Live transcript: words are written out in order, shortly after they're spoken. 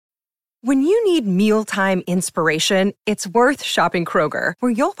When you need mealtime inspiration, it's worth shopping Kroger,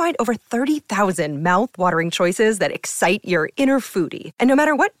 where you'll find over 30,000 mouth-watering choices that excite your inner foodie. And no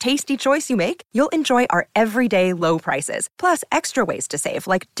matter what tasty choice you make, you'll enjoy our everyday low prices, plus extra ways to save,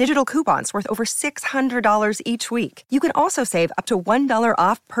 like digital coupons worth over $600 each week. You can also save up to $1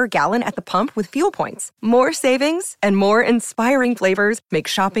 off per gallon at the pump with fuel points. More savings and more inspiring flavors make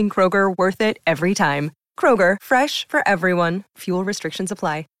shopping Kroger worth it every time. Kroger, fresh for everyone. Fuel restrictions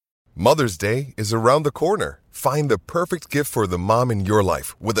apply. Mother's Day is around the corner. Find the perfect gift for the mom in your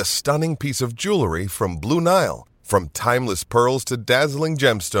life with a stunning piece of jewelry from Blue Nile. From timeless pearls to dazzling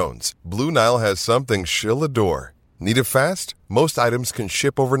gemstones, Blue Nile has something she'll adore. Need it fast? Most items can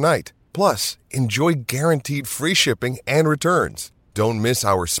ship overnight. Plus, enjoy guaranteed free shipping and returns. Don't miss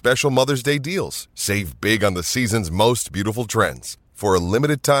our special Mother's Day deals. Save big on the season's most beautiful trends. For a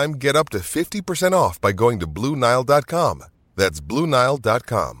limited time, get up to 50% off by going to BlueNile.com. That's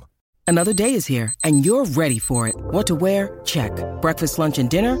BlueNile.com. Another day is here, and you're ready for it. What to wear? Check. Breakfast, lunch, and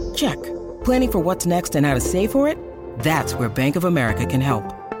dinner? Check. Planning for what's next and how to save for it? That's where Bank of America can help.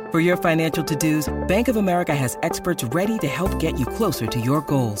 For your financial to-dos, Bank of America has experts ready to help get you closer to your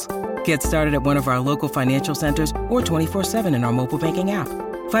goals. Get started at one of our local financial centers or 24/7 in our mobile banking app.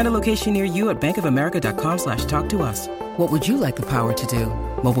 Find a location near you at bankofamerica.com/talktous. What would you like the power to do?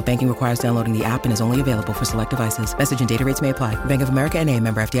 Mobile banking requires downloading the app and is only available for select devices. Message and data rates may apply. Bank of America N.A.,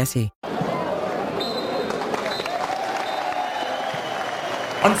 member FDIC.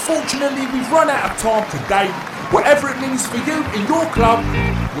 Unfortunately, we've run out of time today. Whatever it means for you in your club,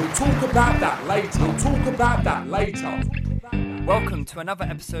 we'll talk about that later. Welcome to another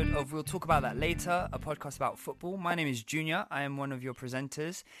episode of We'll Talk About That Later, a podcast about football. My name is Junior. I am one of your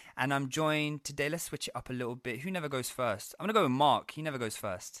presenters, and I'm joined today. Let's switch it up a little bit. Who never goes first? I'm going to go with Mark. He never goes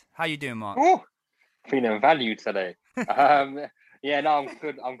first. How you doing, Mark? Oh, feeling valued today. I'm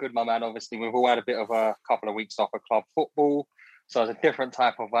good, my man. Obviously, we've all had a bit of a couple of weeks off of club football, so it's a different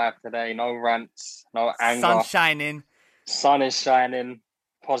type of vibe today. No rants, no anger. Sun shining. Sun is shining.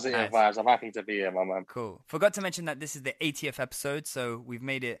 Positive Nice. vibes. I'm happy to be here, my man. Cool. Forgot to mention that this is the 80th episode, so we've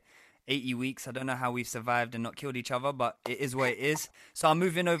made it 80 weeks. I don't know how we've survived and not killed each other, but it is what it is. So I'm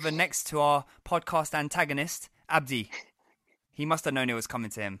moving over next to our podcast antagonist, Abdi. He must have known it was coming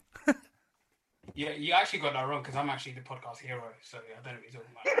to him. Yeah, you actually got that wrong because I'm actually the podcast hero, so I don't know what you're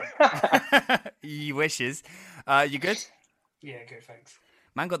talking about. He wishes. You good? Yeah, good, thanks.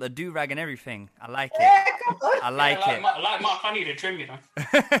 Man got the do-rag and everything. I like it. I like it. Like Mark, I need a trim, you know.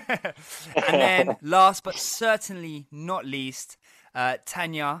 And then last but certainly not least,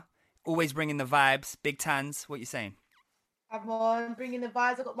 Tanya, always bringing the vibes. Big Tans, what you saying? Come on, bringing the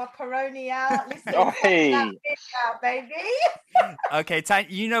vibes. I've got my Peroni out. Listen, Hey. that bitch out, baby. Okay,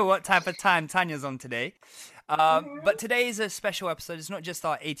 you know what type of time Tanya's on today. But today is a special episode. It's not just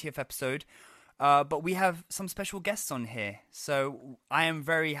our 80th episode, but we have some special guests on here. So I am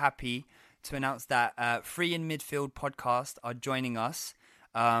very happy to announce that Free in Midfield podcast are joining us,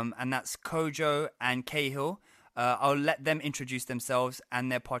 and that's Kojo and Cahill. I'll let them introduce themselves and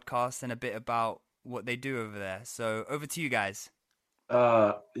their podcast and a bit about what they do over there. So over to you guys.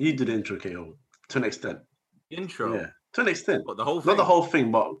 He did the intro, Cahill, to an extent. Intro? Yeah, to an extent. What, the whole thing? Not the whole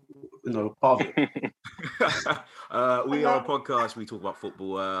thing, but, part of it. We are a podcast. We talk about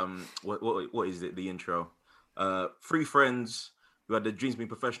football. What is it? The intro. Three friends who had their dreams of being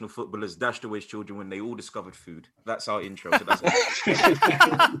professional footballers dashed away as children when they all discovered food. That's our intro. So that's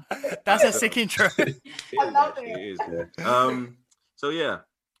That's a sick intro. I love it. It is. So yeah,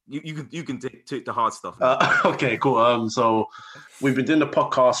 you can take the hard stuff. Okay, cool. So we've been doing the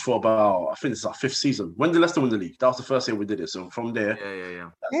podcast for about, I think it's our 5th season. When did Leicester win the league? That was the first year we did it. So from there,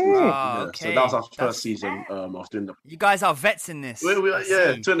 Yeah. Okay. So that was our first season of doing the. You guys are vets in this. To an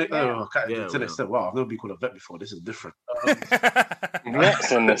Yeah. extent. Wow, I've never been called a vet before. This is different. Next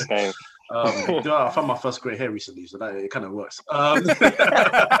in this game. I found my first grey hair recently, so that it kind of works.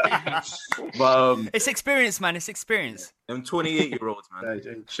 It's experience, man. It's experience. Them 28-year-olds,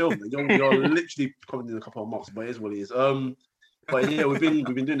 man. Chill, man. You're literally coming in a couple of months, but it is what it is. But yeah, we've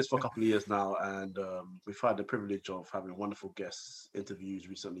been doing this for a couple of years now, and we've had the privilege of having wonderful guests, interviews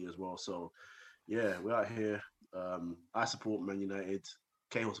recently as well. So yeah, we're out here. I support Man United.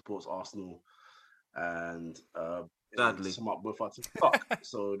 Cahill supports Arsenal, and Sadly, some up both our teams. Fuck.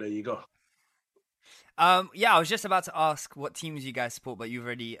 So there you go. Yeah, I was just about to ask what teams you guys support, but you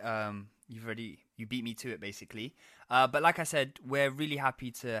beat me to it basically. But like I said, we're really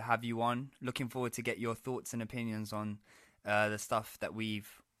happy to have you on. Looking forward to get your thoughts and opinions on the stuff that we're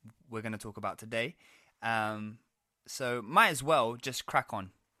going to talk about today. So might as well just crack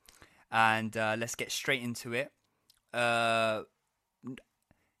on and let's get straight into it.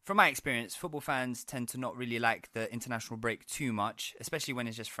 from my experience, football fans tend to not really like the international break too much, especially when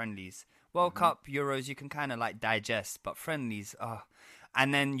it's just friendlies. World Cup, Euros, you can kind of like digest, but friendlies,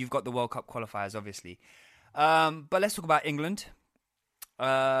 and then you've got the World Cup qualifiers, obviously. But let's talk about England.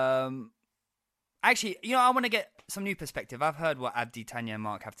 Actually, I want to get some new perspective. I've heard what Abdi, Tanya, and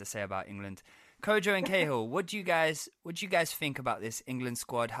Mark have to say about England. Kojo and Cahill, what do you guys think about this England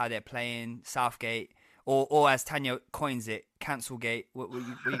squad? How they're playing, Southgate, or as Tanya coins it, Cancelgate? What are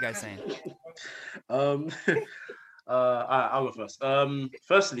you guys saying? I'll go first.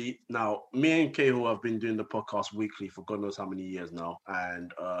 Firstly, now me and Cahill have been doing the podcast weekly for God knows how many years now,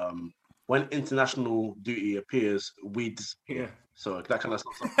 and when international duty appears, we disappear. So that kind of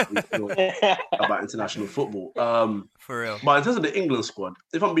stuff we feel about international football. For real. But in terms of the England squad,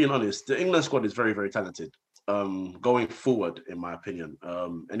 if I'm being honest, the England squad is very, very talented. Going forward, in my opinion,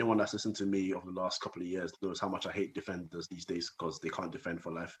 anyone that's listened to me over the last couple of years knows how much I hate defenders these days because they can't defend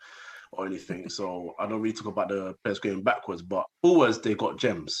for life or anything. So I don't really talk about the players going backwards, but forwards, they got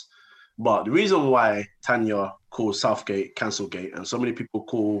gems. But the reason why Tanya calls Southgate Cancelgate and so many people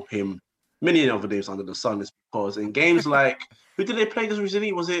call him many other names under the sun is because in games like, who did they play this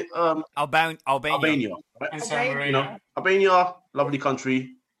recently? Was it Albania? Albania, right? Albania, lovely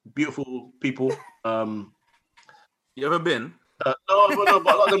country, beautiful people. You ever been? No, but a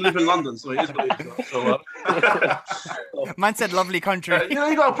lot of them live in London, so it is what it is. So, Man said lovely country. You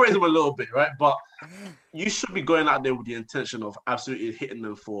got to praise them a little bit, right? But you should be going out there with the intention of absolutely hitting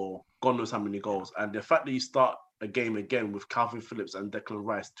them for God knows how many goals. And the fact that you start a game again with Calvin Phillips and Declan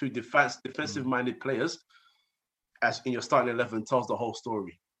Rice, two defensive-minded players, as in your starting 11, tells the whole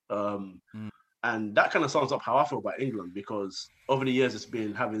story. And that kind of sums up how I feel about England, because over the years it's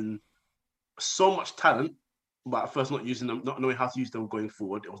been having so much talent, but at first not using them, not knowing how to use them going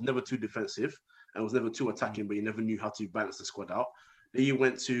forward. It was never too defensive and it was never too attacking, but you never knew how to balance the squad out. Then you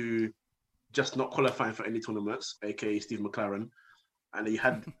went to just not qualifying for any tournaments, aka Steve McLaren. And then you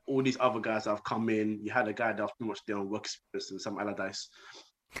had all these other guys that have come in. You had a guy that was pretty much there on work experience and Sam Allardyce.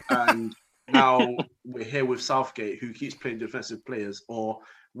 And now we're here with Southgate, who keeps playing defensive players, or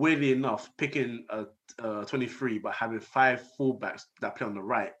weirdly enough, picking a 23, but having 5 fullbacks that play on the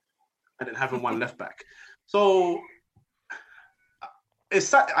right, and then having 1 left back. So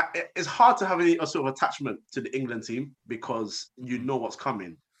it's hard to have a sort of attachment to the England team because you know what's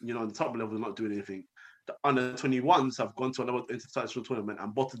coming. The top level is not doing anything. The under 21s have gone to another international tournament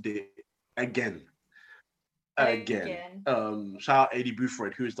and bottled it again. Shout out AD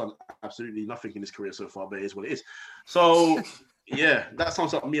Buford, who has done absolutely nothing in his career so far, but it is what it is. So yeah, that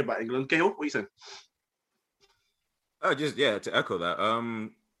sums up me about England. Cahill, what are you saying? To echo that.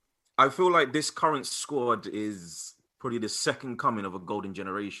 I feel like this current squad is probably the second coming of a golden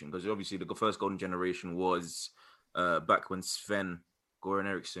generation, because obviously the first golden generation was back when Sven-Göran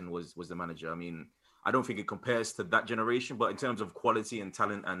Eriksson was the manager. I mean, I don't think it compares to that generation, but in terms of quality and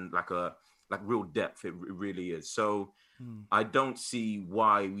talent and like real depth, it really is. So I don't see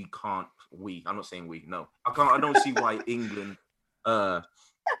why we can't. I'm not saying we. No, I can't. I don't see why England can't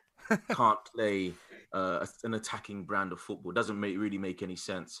play an attacking brand of football. It doesn't really make any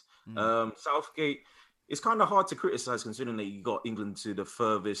sense. Southgate, it's kind of hard to criticize considering that you got England to the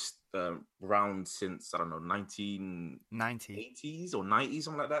furthest round since, I don't know, 1980s or 90s,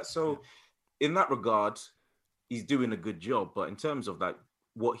 something like that. So in that regard, he's doing a good job. But in terms of like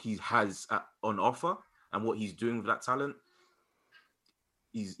what he has on offer and what he's doing with that talent,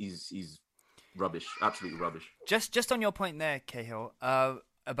 he's rubbish, absolutely rubbish. Just on your point there, Cahill,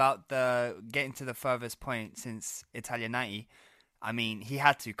 about the getting to the furthest point since Italia 90. I mean, he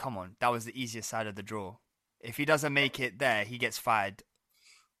had to. Come on, that was the easiest side of the draw. If he doesn't make it there, he gets fired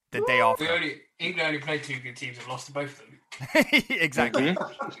the day after. England only played 2 good teams and lost to both of them. Exactly.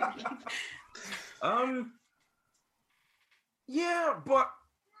 Yeah, but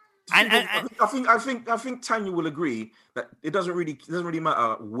I think Tanya will agree that it doesn't really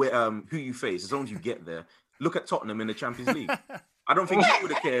matter where who you face as long as you get there. Look at Tottenham in the Champions League. I don't think she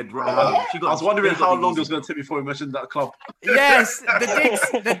would have cared. I was wondering how long it was going to take before we mentioned that club. Yes,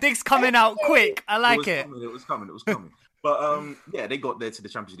 the dick's coming out quick. I like it. It was coming. But yeah, they got there to the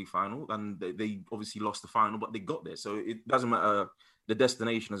Champions League final, and they obviously lost the final, but they got there. So it doesn't matter the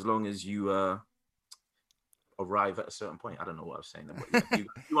destination as long as you arrive at a certain point. I don't know what I was saying, but yeah,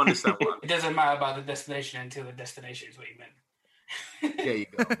 you understand what I mean. It doesn't matter about the destination until the destination is what you meant. There you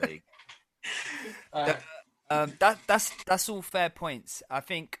go. That's all fair points. I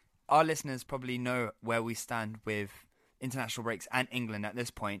think our listeners probably know where we stand with international breaks and England at this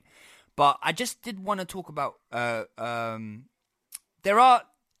point. But I just did want to talk about there are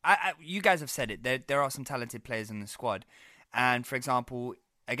you guys have said it. There are some talented players in the squad, and for example,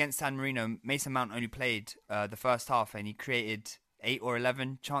 against San Marino, Mason Mount only played the first half, and he created 8 or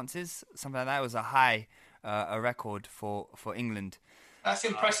 11 chances, something like that. It was a high a record for England. That's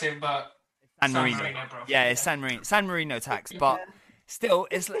impressive, but San Marino, bro. Yeah, it's San Marino tax, but still,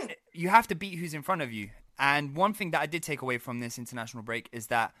 it's you have to beat who's in front of you. And one thing that I did take away from this international break is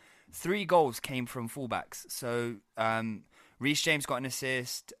that 3 goals came from fullbacks. So Reece James got an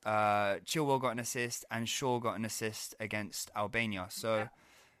assist, Chilwell got an assist, and Shaw got an assist against Albania. So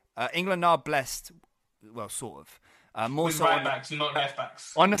England are blessed, well, sort of. More with so right backs, not left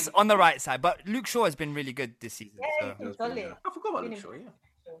backs. on the right side, but Luke Shaw has been really good this season. Yeah, so. solid. I forgot about Luke Shaw.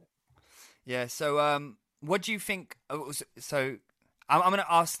 Yeah. So, what do you think? So, I'm going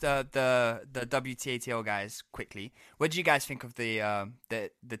to ask the WTATL guys quickly. What do you guys think of the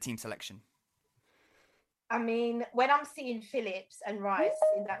team selection? I mean, when I'm seeing Phillips and Rice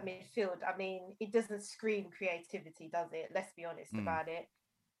in that midfield, I mean, it doesn't scream creativity, does it? Let's be honest about it.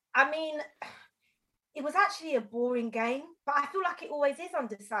 I mean, it was actually a boring game, but I feel like it always is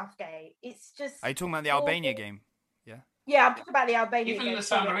under Southgate. It's just... Are you talking about the Albania game? Yeah. Yeah, I'm talking about the Albania game. Even the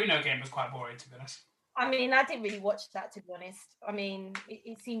San Marino game was quite boring, to be honest. I mean, I didn't really watch that, to be honest. I mean,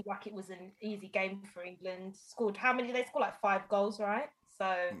 it seemed like it was an easy game for England. Scored how many? They scored like 5 goals, right?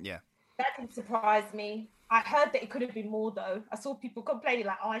 So yeah, that didn't surprise me. I heard that it could have been more, though. I saw people complaining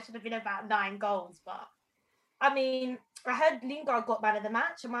like, "Oh, I should have been about 9 goals." But I mean, I heard Lingard got man of the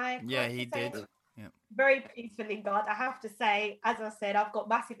match. Am I? Yeah, he did. Yeah. Very pleased for Lingard. I have to say, as I said, I've got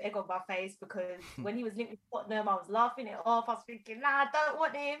massive egg on my face because when he was linked with Tottenham, I was laughing it off. I was thinking, nah, I don't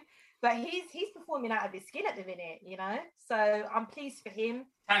want him. But he's performing out of his skin at the minute, you know? So I'm pleased for him.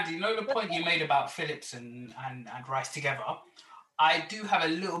 Tandy, you know the point you made about Phillips and Rice together? I do have a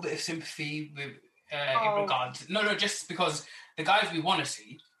little bit of sympathy with in regards... No, just because the guys we want to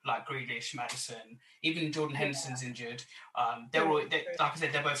see, like Grealish, Maddison, even Jordan Henderson's injured. Like I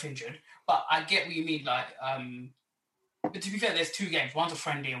said, they're both injured. But I get what you mean. Like, but to be fair, there's 2 games. One's a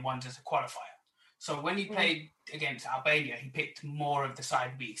friendly and one's just a qualifier. So when he played against Albania, he picked more of the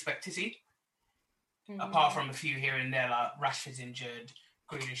side we expect to see. Apart from a few here and there, like Rashford's injured,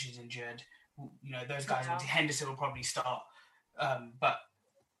 Grealish is injured. You know, those guys. Henderson will probably start. But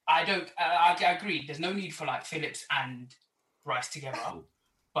I agree. There's no need for like Phillips and Rice together.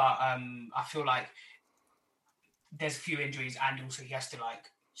 But I feel like there's a few injuries, and also he has to like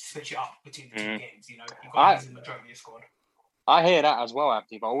switch it up between the 2 games. You know, you've got to use the majority of your squad. I hear that as well,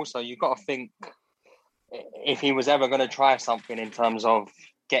 Abdi. But also, you've got to think if he was ever going to try something in terms of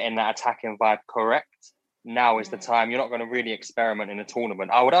getting that attacking vibe correct, now is the time. You're not going to really experiment in a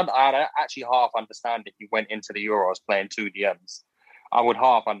tournament. I'd actually half understand if you went into the Euros playing 2 DMs. I would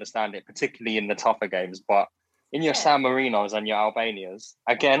half understand it, particularly in the tougher games. But in your San Marinos and your Albanias,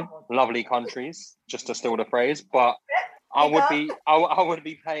 again, lovely countries, just to steal the phrase. But I'll be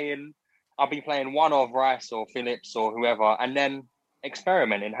playing one of Rice or Phillips or whoever, and then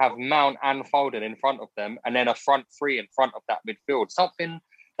experimenting, have Mount and Foden in front of them, and then a front 3 in front of that midfield. Something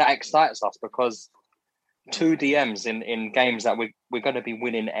that excites us, because 2 DMs in games that we're going to be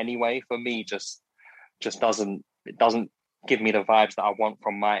winning anyway, for me, just doesn't give me the vibes that I want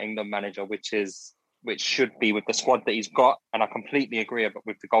from my England manager, which should be with the squad that he's got. And I completely agree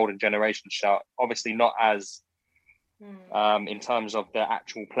with the golden generation shout. Obviously not as in terms of the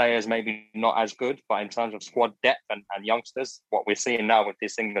actual players, maybe not as good, but in terms of squad depth and youngsters, what we're seeing now with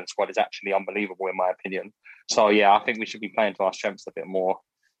this England squad is actually unbelievable, in my opinion. So yeah, I think we should be playing to our strengths a bit more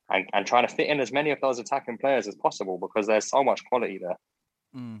and trying to fit in as many of those attacking players as possible, because there's so much quality there.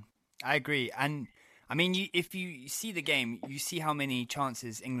 I agree. And I mean, if you see the game, you see how many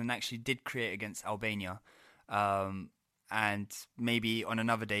chances England actually did create against Albania. And maybe on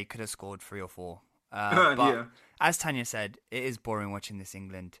another day could have scored 3 or 4. But as Tanya said, it is boring watching this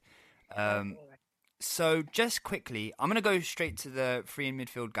England. So just quickly, I'm going to go straight to the 3 in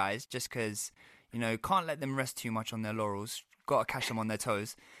midfield guys, just because, you know, can't let them rest too much on their laurels. Got to catch them on their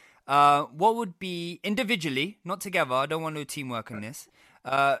toes. What would be individually, not together, I don't want no teamwork on this.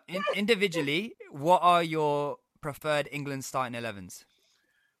 Individually, what are your preferred England starting 11s?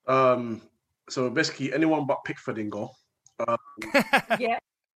 So basically, anyone but Pickford in goal. Yeah.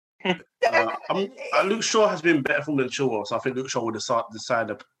 Luke Shaw has been better from than Chilwell, so I think Luke Shaw would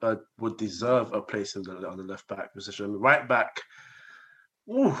deserve a place on the left back position. Right back.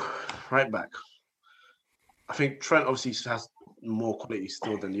 I think Trent obviously has more quality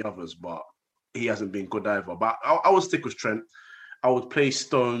still than the others, but he hasn't been good either. But I would stick with Trent. I would play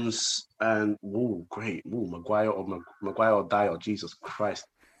Stones and Maguire or Dyer. Jesus Christ.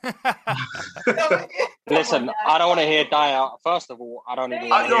 Listen, I don't want to hear Dyer. First of all, I don't even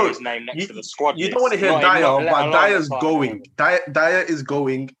want to hear his name next to the squad. You don't want to hear Dyer, but Dyer's going. Dyer is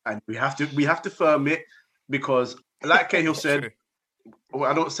going, and we have to firm it because, like Cahill said, well,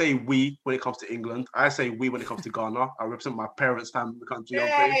 I don't say we when it comes to England. I say we when it comes to Ghana. I represent my parents' family, the country.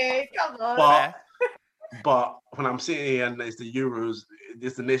 Hey, come on. But when I'm sitting here and it's the Euros,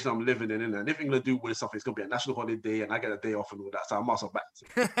 it's the nation I'm living in, and if England do win something, it's gonna be a national holiday, and I get a day off and all that. So I might as well back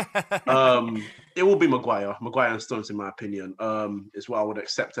to it will be Maguire and Stones, in my opinion. Is what I would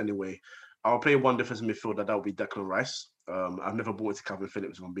accept anyway. I'll play one defensive midfielder. That will be Declan Rice. I've never bought into Calvin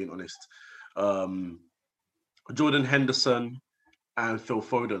Phillips, if I'm being honest. Jordan Henderson and Phil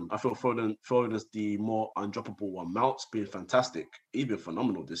Foden. I feel Foden is the more undroppable one. Mount's been fantastic. He's been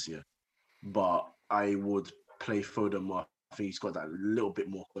phenomenal this year, but I would play Foden more. I think he's got that little bit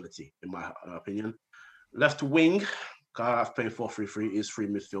more quality, in my opinion. Left wing, I've played 4-3-3, is free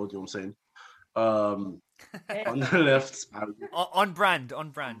midfield, you know what I'm saying? On the left... On brand.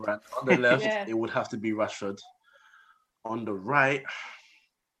 On the left, it would have to be Rashford. On the right...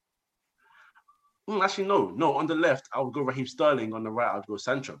 actually, no. On the left, I would go Raheem Sterling. On the right, I would go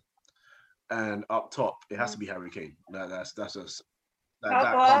Sancho. And up top, it has to be Harry Kane. That's just...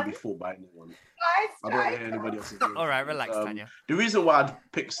 That can't be fought by anyone. I don't hear anybody else's game. All right, relax, Tanya. The reason why I'd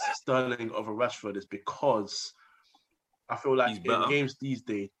pick Sterling over Rashford is because I feel like in games these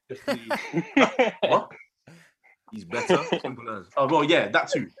days, what? He's better. Simple as. Oh well, yeah, that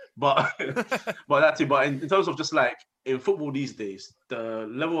too. But But in terms of just like in football these days, the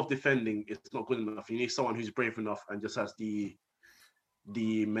level of defending is not good enough. You need someone who's brave enough and just has the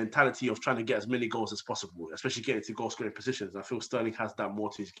mentality of trying to get as many goals as possible, especially getting to goal scoring positions. I feel Sterling has that more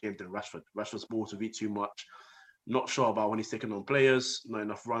to his game than Rashford. Rashford's ball to beat too much. Not sure about when he's taking on players, not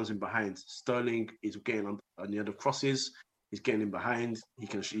enough runs in behind. Sterling is getting on the end of crosses. He's getting in behind.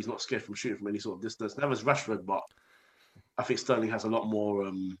 He's not scared from shooting from any sort of distance. Never as Rashford, but I think Sterling has a lot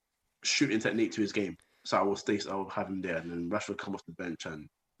more shooting technique to his game. So I will have him there, and then Rashford come off the bench and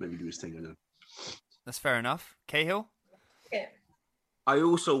maybe do his thing again. That's fair enough. Cahill? Yeah. I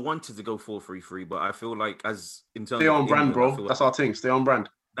also wanted to go 4-3-3, but I feel like in terms stay on of brand, England, bro. That's our thing. Stay on brand.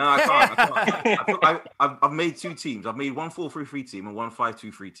 No, I can't. I've made two teams. I've made one 4-3-3 team and one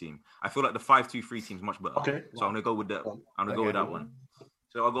 5-2-3 team. I feel like the 5-2-3 team is much better. Okay. So I'm gonna go with that. I'm gonna go with that one.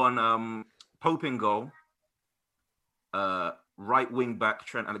 So I'll go on Pope in goal. Right wing back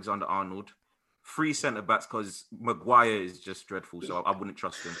Trent Alexander-Arnold. 3 centre backs because Maguire is just dreadful, so I wouldn't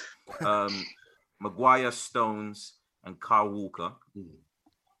trust him. Maguire, Stones, and Kyle Walker.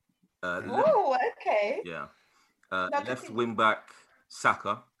 Oh, okay. Yeah. Left wing back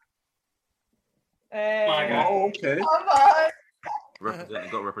Saka. Okay. Come on.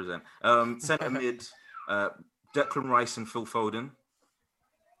 Got to represent. Centre mid, Declan Rice and Phil Foden.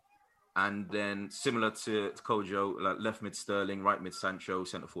 And then similar to Kojo, like left mid Sterling, right mid Sancho,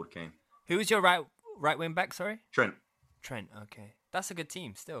 centre forward Kane. Who's your right wing back? Sorry, Trent. Okay, that's a good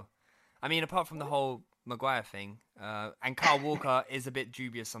team still. I mean, apart from the whole Maguire thing, and Kyle Walker is a bit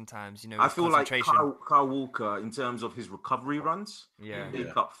dubious sometimes. You know, I feel like Kyle Walker, in terms of his recovery runs,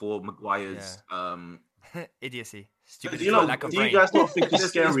 make up for Maguire's idiocy, stupid. Do you guys not think it's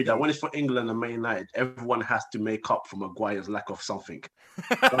scary that when it's for England and Man United, everyone has to make up for Maguire's lack of something?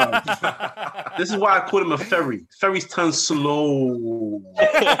 This is why I call him a ferry. Ferries turn slow.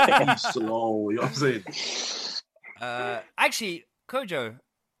 Slow. You know what I'm saying? Actually, Kojo,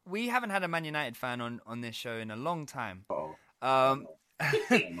 we haven't had a Man United fan on this show in a long time.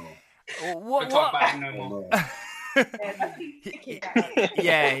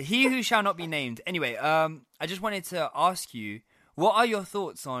 He who shall not be named. Anyway, I just wanted to ask you, what are your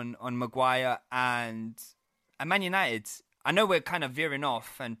thoughts on Maguire and Man United? I know we're kind of veering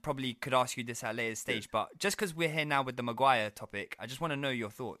off and probably could ask you this at a later stage, but just because we're here now with the Maguire topic, I just want to know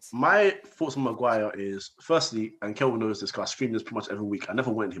your thoughts. My thoughts on Maguire is, firstly, and Kelvin knows this because I stream this pretty much every week. I never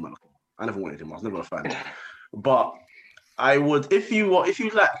wanted him. I was never a fan. But I would, if you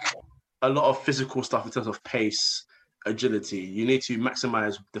lack a lot of physical stuff in terms of pace, agility, you need to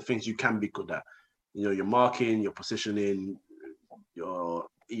maximize the things you can be good at. You know, your marking, your positioning, your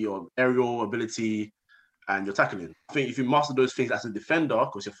aerial ability, and your tackling. I think if you master those things as a defender,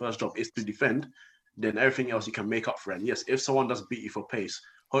 because your first job is to defend, then everything else you can make up for. And yes, if someone does beat you for pace,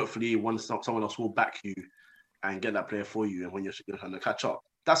 hopefully someone else will back you and get that player for you. And when you're trying to catch up,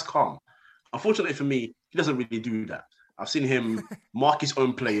 that's calm. Unfortunately for me, he doesn't really do that. I've seen him mark his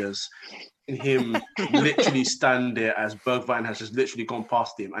own players, and him literally stand there as Bergwijn has just literally gone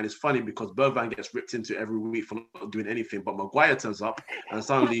past him. And it's funny because Bergwijn gets ripped into every week for not doing anything, but Maguire turns up and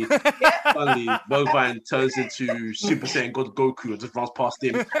suddenly Bergwijn turns into Super Saiyan God Goku and just runs past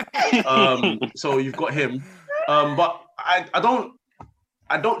him. So you've got him. But I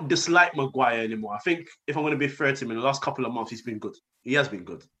don't dislike Maguire anymore. I think if I'm going to be fair to him, in the last couple of months, he's been good. He has been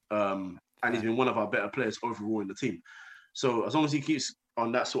good. And he's been one of our better players overall in the team. So as long as he keeps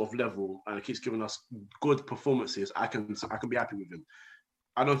on that sort of level and keeps giving us good performances, I can be happy with him.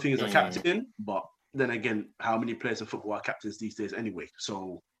 I don't think he's a captain, but then again, how many players in football are captains these days anyway?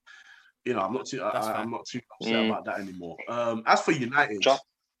 So, you know, I'm not too upset about that anymore. As for United,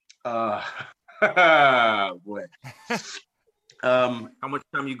 boy. How much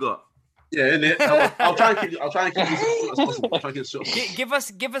time you got? Yeah, innit? I'll try and keep this as possible. I'll try and keep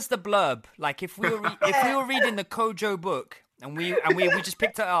it Give us the blurb. Like if we were reading the Kojo book and we just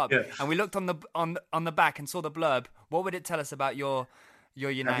picked it up and we looked on the back and saw the blurb, what would it tell us about your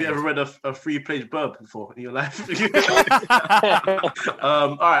United? Have you ever read a 3-page blurb before in your life?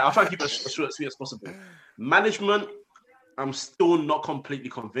 All right, I'll try and keep it as short and sweet as possible. Management, I'm still not completely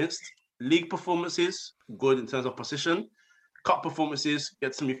convinced. League performances, good in terms of position. Cup performances,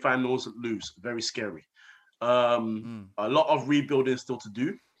 get semi-finals, lose. Very scary. A lot of rebuilding still to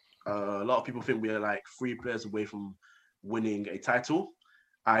do. A lot of people think we're like 3 players away from winning a title.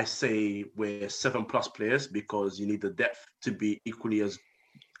 I say we're 7+ players because you need the depth to be equally as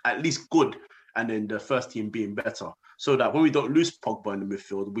at least good, and then the first team being better. So that when we don't lose Pogba in the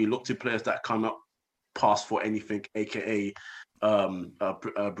midfield, we look to players that cannot pass for anything, aka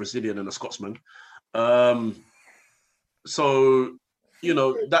a Brazilian and a Scotsman. So, you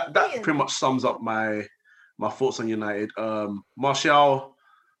know, that pretty much sums up my thoughts on United. Martial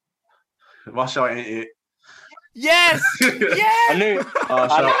ain't it. Yes! Yes! I knew.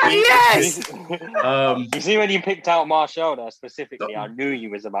 Yes! You see when you picked out Martial there specifically, I knew you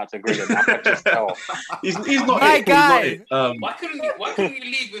was about to agree with that. I could just tell. He's not my it. guy. He's not it. Why couldn't you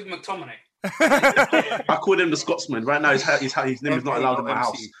lead with McTominay? I called him the Scotsman. Right now, his name is not allowed in my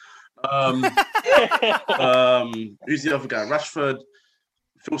house. Who's the other guy? Rashford.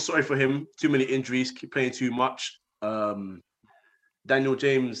 Feel sorry for him. Too many injuries. Keep playing too much. Daniel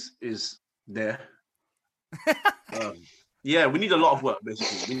James is there. Yeah, we need a lot of work.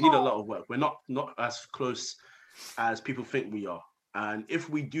 Basically, we need a lot of work. We're not as close as people think we are. And if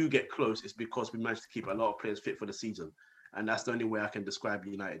we do get close, it's because we managed to keep a lot of players fit for the season. And that's the only way I can describe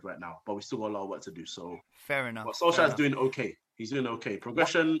United right now. But we still got a lot of work to do. So fair enough. But Solskjaer's doing okay. He's doing okay.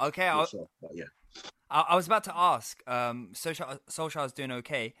 Progression. Okay. I was about to ask. Solskjaer's doing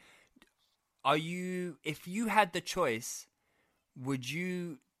okay. If you had the choice, would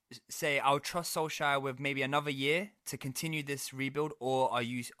you say I'll trust Solskjaer with maybe another year to continue this rebuild, or are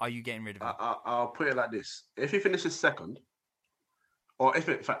you getting rid of him? I'll put it like this: if he finishes second, or in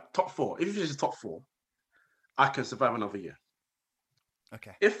fact top 4, if he finishes top 4, I can survive another year.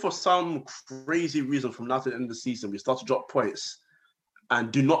 Okay. If for some crazy reason from now to the end of the season we start to drop points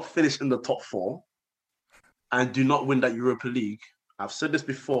and do not finish in the top 4 and do not win that Europa League, I've said this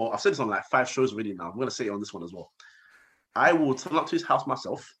before. I've said this on like 5 shows already now. I'm going to say it on this one as well. I will turn up to his house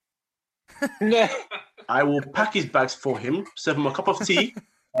myself. I will pack his bags for him, serve him a cup of tea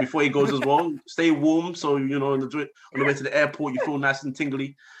before he goes as well. Stay warm, so you know on the way to the airport you feel nice and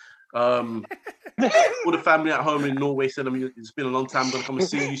tingly. All the family at home in Norway said, it's been a long time. I'm gonna come and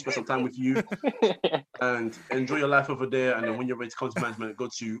see you, spend some time with you, and enjoy your life over there. And then when you're ready to come to management, go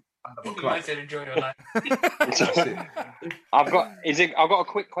to another club. I said enjoy your life. That's it. I've got a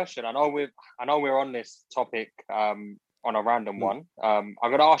quick question. I know we're on this topic on a random one. I'm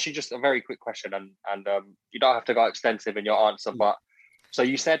going to ask you just a very quick question, and you don't have to go extensive in your answer. But so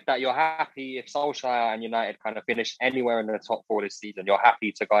you said that you're happy if Solskjaer and United kind of finish anywhere in the top 4 this season. You're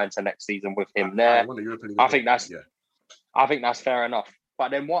happy to go into next season with him there. I think that's fair enough.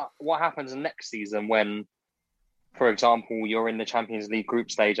 But then what happens next season when, for example, you're in the Champions League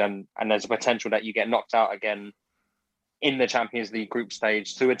group stage and there's a potential that you get knocked out again in the Champions League group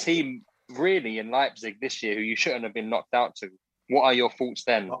stage to a team really in Leipzig this year who you shouldn't have been knocked out to? What are your thoughts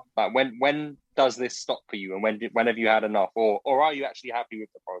then? Like when does this stop for you, and when have you had enough, or are you actually happy with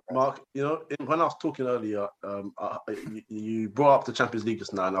the progress? Mark, you know, when I was talking earlier, you brought up the Champions League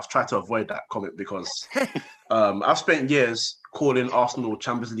just now, and I've tried to avoid that comment because I've spent years calling Arsenal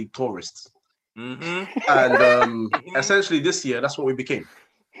Champions League tourists, and essentially this year that's what we became.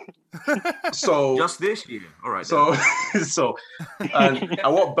 So just this year, all right. So and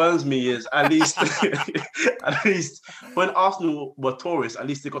what burns me is at least when Arsenal were tourists, at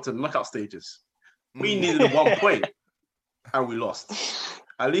least they got to the knockout stages. We needed 1 point. and we lost.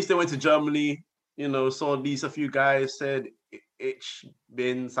 At least they went to Germany, saw a few guys, said, ich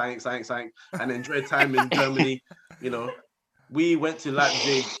bin, sang, and enjoyed time in Germany. We went to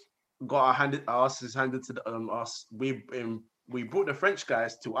Leipzig, got our asses handed to us. We brought the French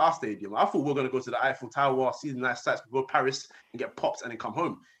guys to our stadium. I thought we were going to go to the Eiffel Tower, see the nice sights, go to Paris and get popped and then come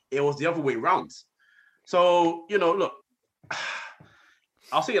home. It was the other way around. So, look,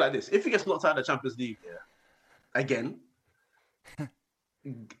 I'll say it like this. If he gets knocked out of the Champions League again,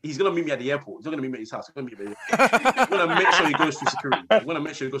 he's going to meet me at the airport. He's not going to meet me at his house. He's going to meet me I'm going to make sure he goes through security. I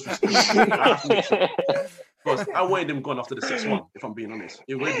have to make sure. Because I wanted him gone after the 6-1, if I'm being honest.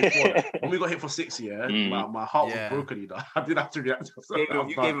 It went before that. When we got hit for 6, my heart was broken. I did have to react.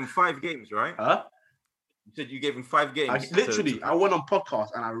 You gave him 5 games, right? Huh? You said you gave him 5 games. I went on podcast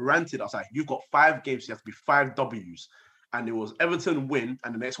and I ranted. I was like, you've got 5 games. You have to be 5 Ws. And it was Everton win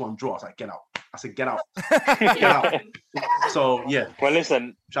and the next one draw. I was like, get out. I said, get out. Get out. So, yeah. Well,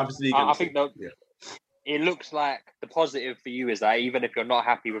 listen. Champions League. I think it looks like the positive for you is that even if you're not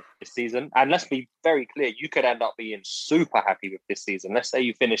happy with this season, and let's be very clear, you could end up being super happy with this season. Let's say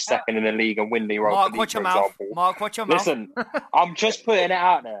you finish second in the league and win the Europa League, watch your mouth. Mark, watch your mouth. Listen, I'm just putting it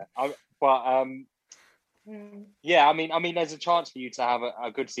out there. Yeah, I mean, there's a chance for you to have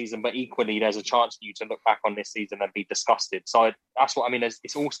a good season, but equally, there's a chance for you to look back on this season and be disgusted. So that's what I mean.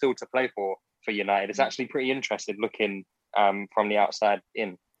 It's all still to play for United. It's actually pretty interesting looking from the outside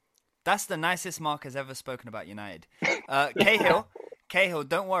in. That's the nicest Mark has ever spoken about United. Cahill,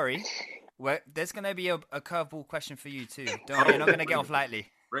 don't worry. There's going to be a curveball question for you too. Don't worry, you're not going to get off lightly.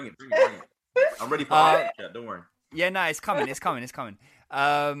 Bring it. I'm ready for it. Yeah, don't worry. Yeah, no, it's coming.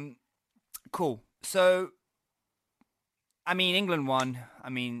 Cool. So, I mean, England won. I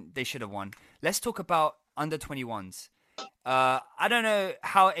mean, they should have won. Let's talk about under-21s. I don't know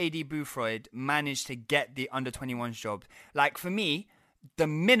how AD Boothroyd managed to get the under-21s job. Like, for me, the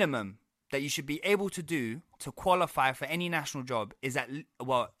minimum that you should be able to do to qualify for any national job is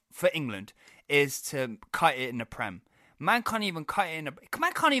for England, is to cut it in the Prem. Man can't even cut it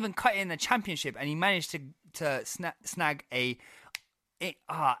in the Championship, and he managed to snag a. It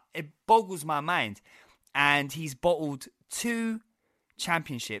boggles my mind, and he's bottled 2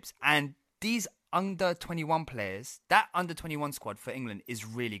 championships. And these under-21 players, that under-21 squad for England is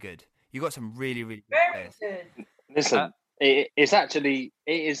really good. You got some really, really good players. Good. Listen. It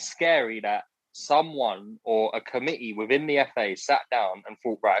is scary that someone or a committee within the FA sat down and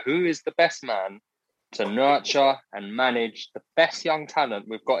thought, right, who is the best man to nurture and manage the best young talent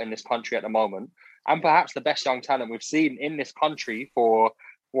we've got in this country at the moment, and perhaps the best young talent we've seen in this country for,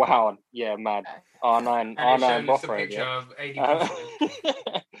 wow, yeah, mad, R9 Bothroyd.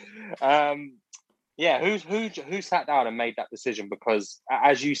 Who sat down and made that decision? Because,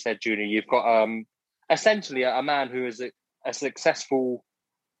 as you said, Junior, you've got essentially a man who is a successful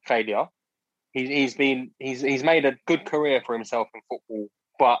failure. He's made a good career for himself in football,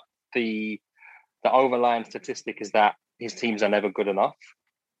 but the overlying statistic is that his teams are never good enough.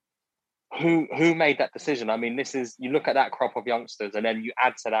 Who made that decision? I mean, you look at that crop of youngsters, and then you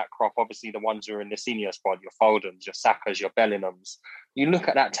add to that crop, obviously, the ones who are in the senior squad, your Foldens, your Sakas, your Bellinghams. You look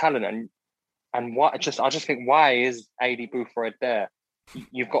at that talent, and I just think, why is AD Boothroyd there?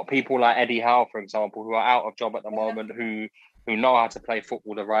 You've got people like Eddie Howe, for example, who are out of job at the moment, who know how to play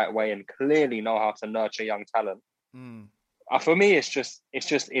football the right way and clearly know how to nurture young talent. For me, it's just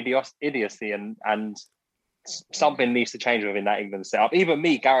idiocy, and something needs to change within that England setup. Even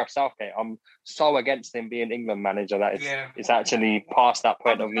me, Gareth Southgate, I'm so against him being England manager that it's actually past that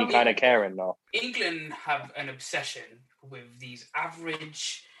point of me kind of caring now. England have an obsession with these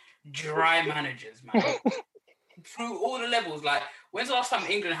average, dry managers, man. Through all the levels, like, when's the last time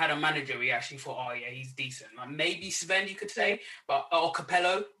England had a manager we actually thought, oh yeah, he's decent? Like, maybe Sven, you could say, or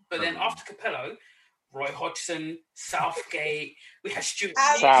Capello. But then after Capello, Roy Hodgson, Southgate, we had Stuart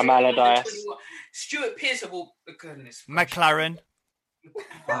Sam Allardyce, Stuart Pearce of all goodness, McLaren.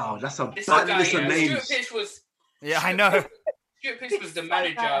 Wow, that's a bad list of names. Stuart Pearce was. Yeah, I know. Stuart Pearce was the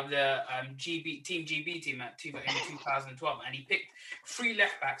manager of the GB team in 2012, and he picked 3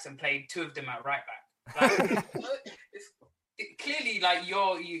 left backs and played 2 of them at right back. Like, clearly, like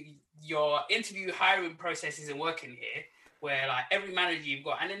your interview hiring process isn't working here. Where like every manager you've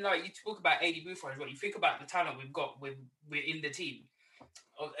got, and then like you talk about AD Boothroyd as well. You think about the talent we've got within the team,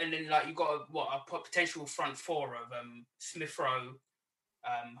 and then like you got a potential front 4 of Smith Rowe,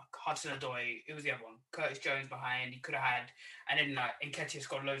 Hudson-Odoi. It was the other one, Curtis Jones behind. He could have had, and then like Nketiah's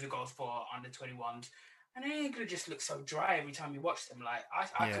got loads of goals for under 21s. And then England just looks so dry every time you watch them. Like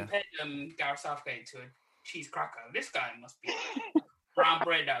I compared Gareth Southgate to a cheese cracker. This guy must be brown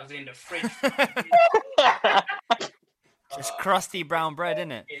bread that was in the fridge. It's crusty brown bread,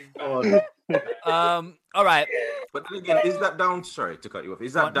 isn't it? Oh, All right. But then again, is that down? Sorry to cut you off.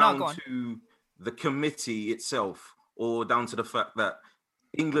 Is that Go on. down to the committee itself, or down to the fact that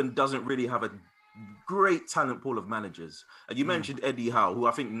England doesn't really have a great talent pool of managers? And you mentioned Eddie Howe, who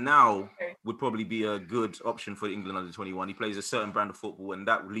I think now would probably be a good option for England under 21. He plays a certain brand of football, and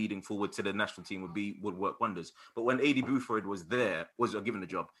that leading forward to the national team would work wonders. But when Eddie Buford was given the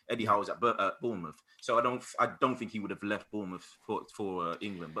job, Eddie Howe was at Bournemouth, so I don't think he would have left Bournemouth for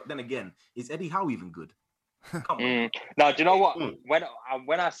England. But then again, is Eddie Howe even good? Come on. No, do you know what?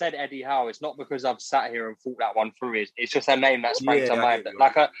 When I said Eddie Howe, it's not because I've sat here and thought that one through. It's just a name that sprang to mind.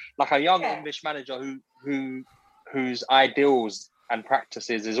 Like a young English manager whose ideals and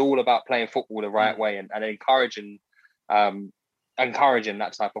practices is all about playing football the right way and encouraging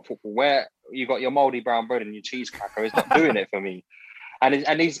that type of football. Where you got your mouldy brown bread and your cheese cracker, is not doing it for me.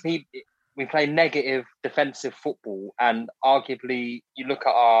 We play negative defensive football, and arguably you look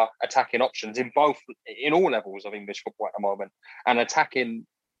at our attacking options in all levels of English football at the moment, and attacking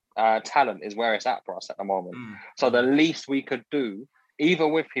talent is where it's at for us at the moment. So the least we could do,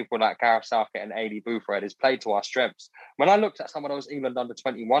 even with people like Gareth Southgate and Eddie Buford, is play to our strengths. When I looked at some of those England under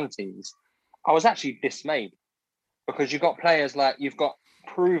 21 teams, I was actually dismayed, because you've got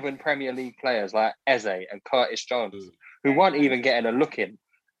proven Premier League players like Eze and Curtis Jones who weren't even getting a look in.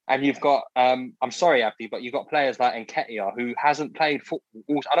 And you've got, I'm sorry, Abdi, but you've got players like Nketiah, who hasn't played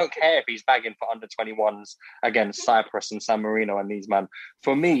football. I don't care if he's bagging for under 21s against Cyprus and San Marino and these man.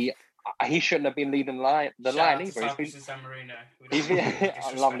 For me, he shouldn't have been leading the line either. Cyprus and San Marino. He's been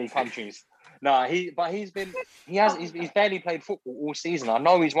lovely countries. No, he's barely played football all season. I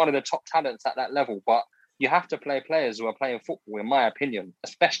know he's one of the top talents at that level, but you have to play players who are playing football, in my opinion,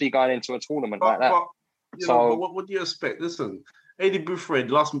 especially going into a tournament like that. But what do you expect? Listen, Eddie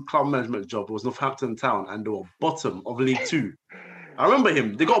Buford, last club management job was Northampton Town, and they were bottom of League Two. I remember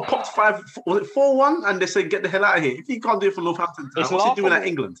him. They got popped 4-1, and they said, "Get the hell out of here! If he can't do it for Northampton Town, what's he doing at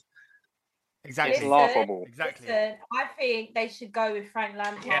England?" Exactly. It's laughable. Exactly. Listen, I think they should go with Frank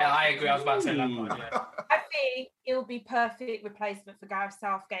Lampard. Yeah, I agree. I was about to say Lampard. Yeah. I think it'll be perfect replacement for Gareth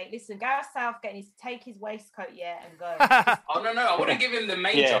Southgate. Listen, Gareth Southgate needs to take his waistcoat, and go. Oh no, I wouldn't give him the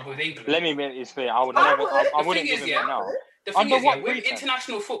main job with England. Let me make this clear. I wouldn't give him it now. The thing is, with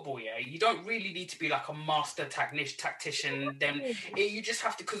international football, you don't really need to be like a master tactician. Then you just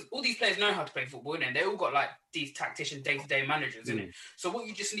have to, because all these players know how to play football, and they all got like these tactician day-to-day managers, innit? So what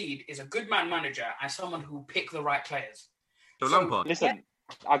you just need is a good man manager and someone who will pick the right players. So Lampard. Listen,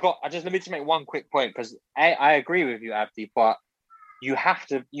 let me just make one quick point, because I agree with you, Abdi, but you have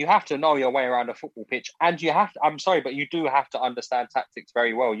to know your way around a football pitch, and I'm sorry, but you do have to understand tactics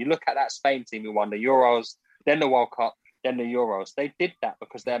very well. You look at that Spain team who won the Euros, then the World Cup, then the Euros. They did that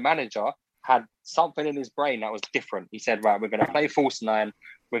because their manager had something in his brain that was different. He said, right, we're going to play false nine.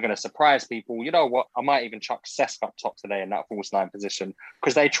 We're going to surprise people. You know what? I might even chuck Cesc up top today in that false nine position,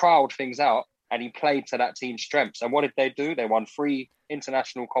 because they trialed things out and he played to that team's strengths. And what did they do? They won 3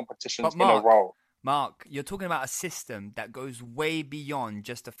 international competitions in a row. Mark, you're talking about a system that goes way beyond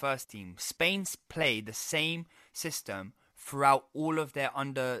just the first team. Spain's played the same system throughout all of their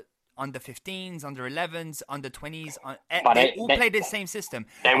under 15s, under 11s, under 20s. They all played the same system.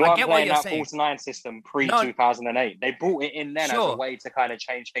 They weren't playing that false nine system pre-2008. They brought it in then as a way to kind of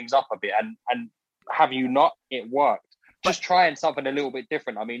change things up a bit. And have you not? It worked. Just trying something a little bit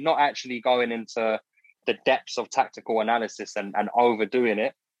different. I mean, not actually going into the depths of tactical analysis and overdoing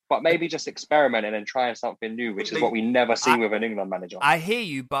it, but maybe just experimenting and trying something new, which is what we never see with an England manager. I hear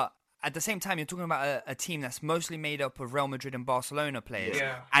you, but at the same time, you're talking about a team that's mostly made up of Real Madrid and Barcelona players.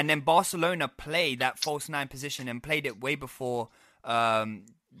 Yeah. And then Barcelona played that false nine position and played it way before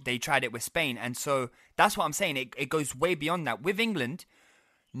they tried it with Spain. And so that's what I'm saying. It goes way beyond that. With England,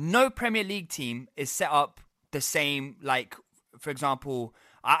 no Premier League team is set up the same. Like, for example,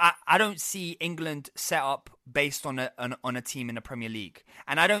 I don't see England set up based on a team in the Premier League.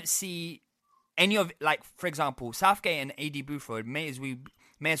 And I don't see any of, like, for example, Southgate and Eddie Buford may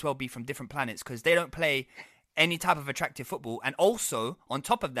as well be from different planets, because they don't play any type of attractive football. And also, on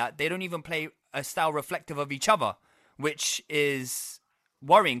top of that, they don't even play a style reflective of each other, which is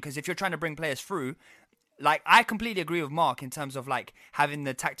worrying, because if you're trying to bring players through, like, I completely agree with Mark in terms of, like, having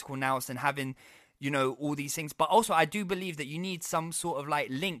the tactical nous and having, you know, all these things. But also, I do believe that you need some sort of, like,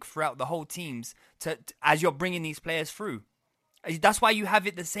 link throughout the whole teams to as you're bringing these players through. That's why you have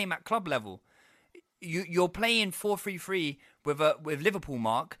it the same at club level. You're playing 4-3-3 with Liverpool,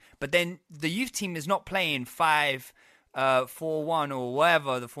 Mark, but then the youth team is not playing 5 4-1 or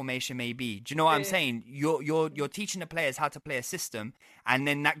whatever the formation may be. Do you know what I'm saying? You're teaching the players how to play a system, and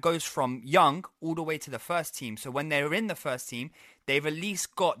then that goes from young all the way to the first team. So when they're in the first team, they've at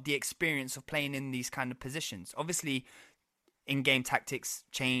least got the experience of playing in these kind of positions. Obviously, in-game tactics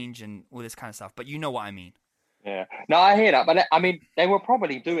change and all this kind of stuff, but you know what I mean. Yeah, no, I hear that, but I mean, they were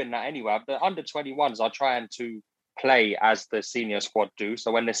probably doing that anyway. The under-21s are trying to play as the senior squad do.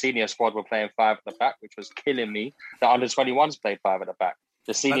 So when the senior squad were playing 5 at the back, which was killing me, the under-21s played 5 at the back.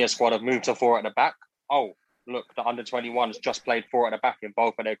 The senior squad have moved to 4 at the back. Oh, look, the under-21s just played 4 at the back in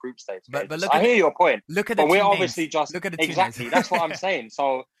both of their group stages. But I hear your point. Look at the but we're team obviously names. just Look at the team exactly. names. That's what I'm saying.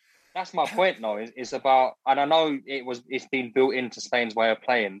 So that's my point. Now is about, and I know it's been built into Spain's way of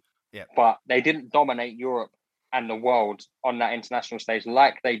playing. Yeah. But they didn't dominate Europe and the world on that international stage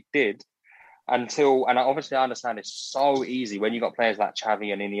like they did until, and obviously I understand it's so easy when you got players like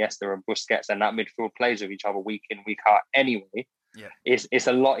Xavi and Iniesta and Busquets, and that midfield plays with each other week in, week out anyway. Yeah. It's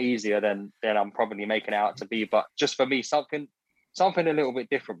a lot easier than I'm probably making it out to be. But just for me, something a little bit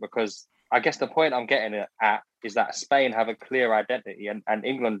different, because I guess the point I'm getting at is that Spain have a clear identity and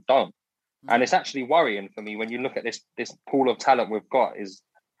England don't. And it's actually worrying for me when you look at this pool of talent we've got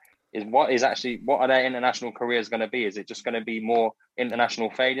what are their international careers going to be? Is it just going to be more international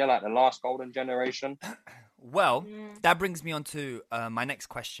failure like the last golden generation? Well, that brings me on to my next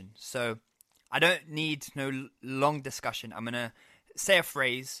question. So I don't need no long discussion. I'm going to say a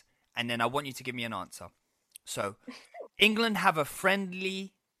phrase and then I want you to give me an answer. So England have a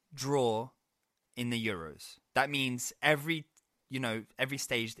friendly draw in the Euros. That means every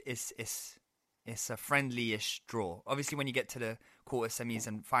stage is a friendly-ish draw. Obviously, when you get to the quarter, semis,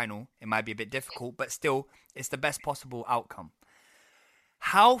 and final, it might be a bit difficult, but still, it's the best possible outcome.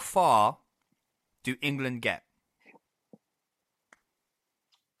 How far do England get?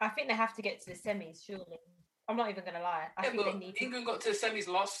 I think they have to get to the semis, surely. I'm not even going to lie. I think they need to. England got to the semis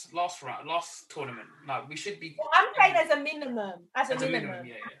last tournament. No, we should be. Well, I'm saying as a minimum. As a minimum.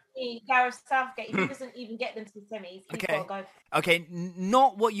 Yeah. Gareth Southgate, if he doesn't even get them to the semis, he's got to go. Okay,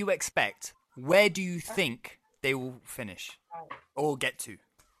 not what you expect. Where do you think they will finish or get to?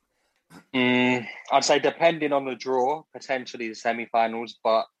 I'd say depending on the draw, potentially the semi-finals.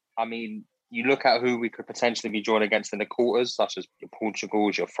 But I mean, you look at who we could potentially be drawn against in the quarters, such as your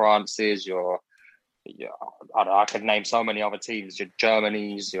Portugals, your Frances, I could name so many other teams. Your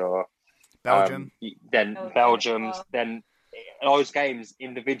Germany's, your Belgium, then Belgium's, then those games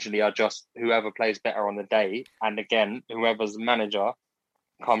individually are just whoever plays better on the day, and again, whoever's the manager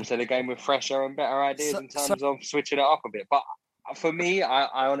comes to the game with fresher and better ideas in terms of switching it up a bit. But for me,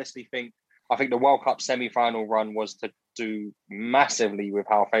 I honestly think the World Cup semi-final run was to do massively with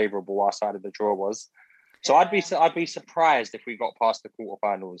how favourable our side of the draw was. So I'd be surprised if we got past the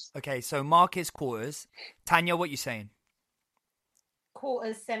quarterfinals. Okay, so Mark is quarters. Tanya, what are you saying?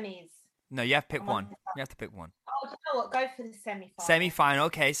 Quarters, semis. No, you have to pick one. You have to pick one. Oh, you know what? Go for the semi-final. Semi-final,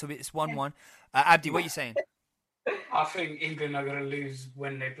 okay, so it's 1-1. Abdi, what are you saying? I think England are going to lose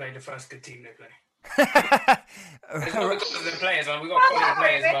when they play the first good team they play. It's not because of the players. We've got quality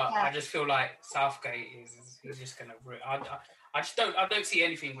players, but I just feel like Southgate he's just going to. I don't see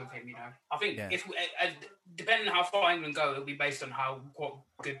anything with him. I think if depending on how far England go, it'll be based on what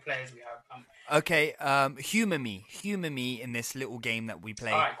good players we have. Okay, humour me in this little game that we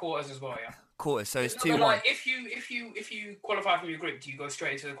play. All right, quarters as well, yeah. Quarters, so it's 2-1. Like, if you qualify from your group, do you go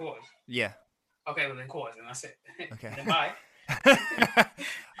straight into the quarters? Yeah. Okay, well then quarters, and that's it. Okay. Then bye.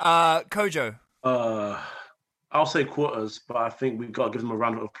 Kojo. I'll say quarters, but I think we've got to give them a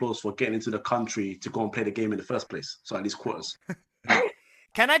round of applause for getting into the country to go and play the game in the first place. So at least quarters.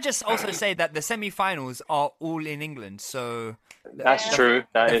 Can I just also say that the semi-finals are all in England? So that's true.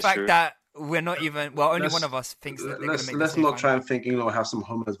 That is true. The fact that we're not even only one of us thinks that they're going to make. Let's not try and think England will have some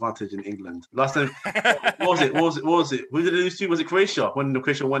home advantage in England. Last time, what was it? Who did they lose to? Was it Croatia? When the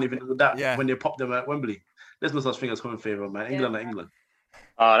Croatia won even that? Yeah. When they popped them at Wembley. There's no such thing as home favour, man. England are England.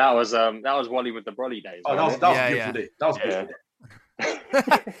 Oh, that was Wally with the Brolly days. Oh, that was a beautiful day. That was a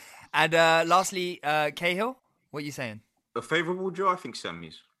beautiful day. And lastly, Cahill, what are you saying? A favourable draw, I think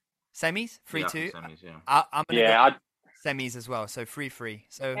semis. Semis? 3-2? Semis, yeah. I'm going to go semis as well, so 3-3.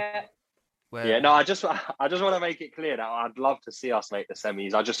 So I just want to make it clear that I'd love to see us make the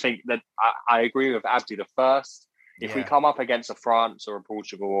semis. I just think that I agree with Abdi. The first, if we come up against a France or a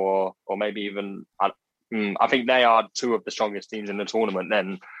Portugal or maybe even, I think they are two of the strongest teams in the tournament,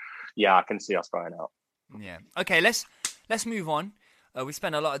 then I can see us going out. Yeah. Okay, let's move on. We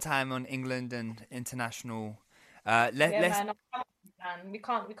spent a lot of time on England and international. We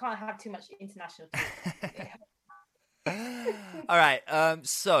can't have too much international All right.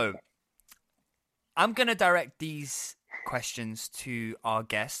 So I'm gonna direct these questions to our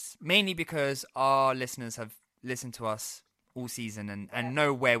guests, mainly because our listeners have listened to us all season and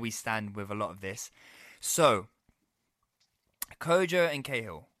know where we stand with a lot of this. So, Kojo and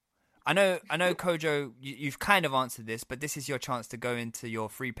Cahill. I know, Kojo, you've kind of answered this, but this is your chance to go into your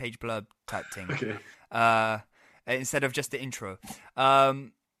 3-page blurb type thing. Okay. Instead of just the intro.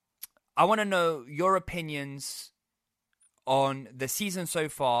 I want to know your opinions on the season so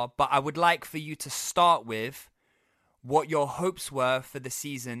far, but I would like for you to start with what your hopes were for the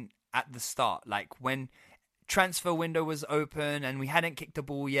season at the start. Like when transfer window was open and we hadn't kicked the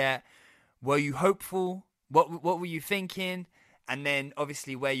ball yet, were you hopeful? What were you thinking? And then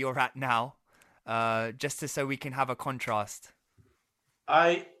obviously where you're at now, so we can have a contrast.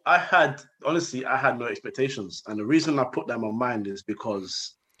 I had no expectations, and the reason I put that in my mind is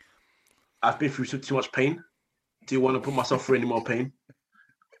because I've been through too much pain. Do you want to put myself through any more pain?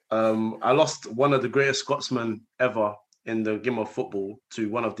 I lost one of the greatest Scotsmen ever in the game of football to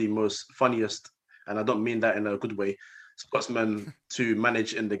one of the most funniest, and I don't mean that in a good way, Scotsmen to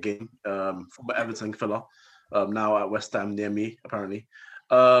manage in the game, from Everton fella, now at West Ham near me, apparently.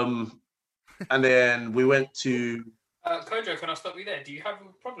 And then we went to... Kojo, can I stop you there? Do you have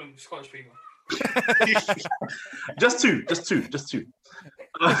a problem with Scottish people? Just two.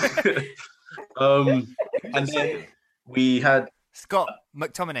 And then we had Scott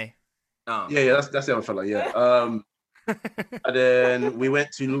McTominay. Oh. Yeah, that's the other fella. Yeah. And then we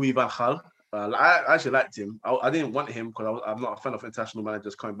went to Louis van Gaal. I actually liked him. I didn't want him because I'm not a fan of international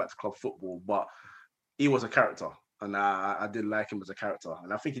managers coming back to club football, but he was a character, and I did like him as a character,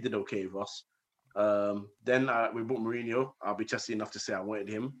 and I think he did okay with us. Then we bought Mourinho. I'll be chesty enough to say I wanted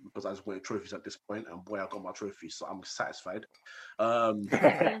him because I just wanted trophies at this point, and boy, I got my trophies, so I'm satisfied. And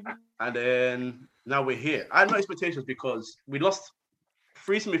then now we're here. I had no expectations because we lost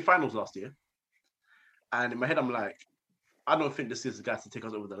 3 semi-finals last year, and in my head I'm like, I don't think this is the guy to take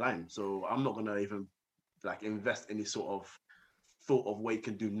us over the line, so I'm not gonna even like invest any sort of thought of what he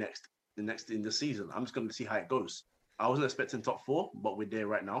can do next in the season. I'm just gonna see how it goes. I wasn't expecting top 4, but we're there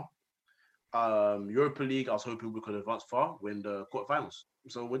right now. Europa League, I was hoping we could advance far, win the quarterfinals.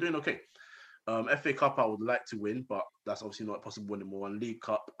 So we're doing okay. FA Cup, I would like to win, but that's obviously not possible anymore. And League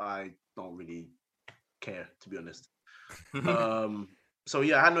Cup, I don't really care, to be honest. So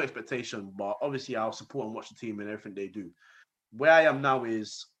yeah, I had no expectation, but obviously I'll support and watch the team and everything they do. Where I am now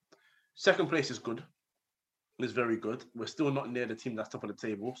is second place is good. It's very good. We're still not near the team that's top of the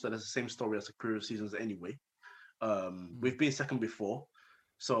table, so that's the same story as the previous seasons anyway. We've been second before.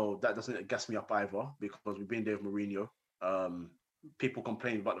 So that doesn't gas me up either because we've been there with Mourinho. People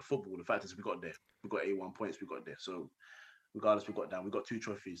complain about the football. The fact is we got there. We got 81 points. We got there. So regardless, we got down. We got 2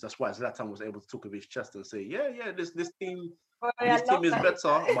 trophies. That's why Zlatan was able to talk with his chest and say, yeah, this team is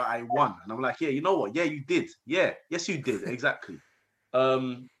better, but I won. And I'm like, yeah, you know what? Yeah, you did. Yeah, yes, you did. Exactly.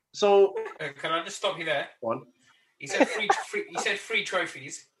 So can I just stop you there? One. He said three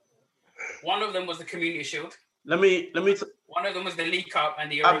trophies. One of them was the Community Shield. Let me. One of them was the League Cup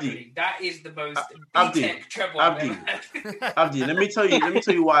and the Europa League. That is the most B-Tech treble I've ever had. Abdi, let me tell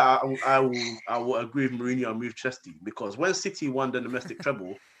you why I will agree with Mourinho and move Chesty. Because when City won the domestic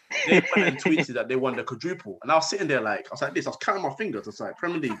treble, they went and tweeted that they won the quadruple, and I was sitting there like I was counting my fingers. It's like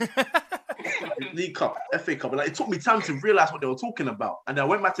Premier League, League Cup, FA Cup, and like, it took me time to realize what they were talking about. And then I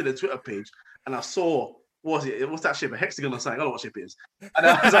went back to the Twitter page and I saw what's that shape? A hexagon or something? I don't know what shape it is. And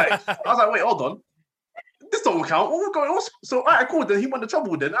I was like, wait, hold on. This don't count. What we're going on? So, all right, cool. Then he won the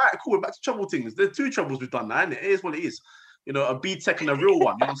treble. Then, all right, cool. We're back to treble things. There's 2 trebles we've done now, and it is what it is. You know, a B-Tech and a real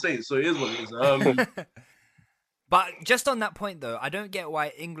one. You know what I'm saying? So it is what it is. But just on that point, though, I don't get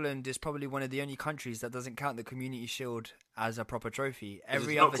why England is probably one of the only countries that doesn't count the Community Shield as a proper trophy.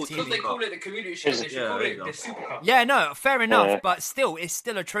 Every other team, because they call it the Community Shield, they should call it the Super Cup. Yeah, no, fair enough. But it's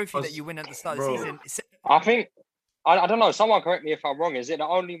still a trophy that you win at the start of the season. I think. I don't know. Someone correct me if I'm wrong. Is it the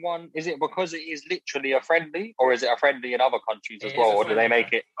only one? Is it because it is literally a friendly, or is it a friendly in other countries as well? Or do they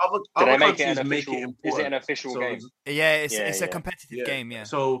make it? Do they make it an official? Is it an official game? Yeah, it's a competitive game. Yeah.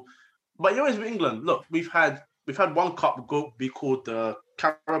 So, but you always with England. Look, we've had one cup be called the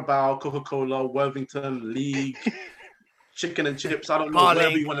Carabao, Coca-Cola, Worthington League, chicken and chips. I don't know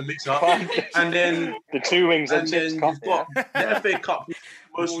whatever you want to mix up. And then the 2 wings and chips. Then you've got the FA Cup,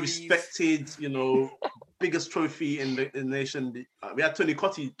 most respected, biggest trophy in the nation. We had Tony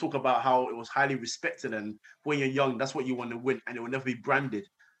Cottee talk about how it was highly respected, and when you're young, that's what you want to win, and it will never be branded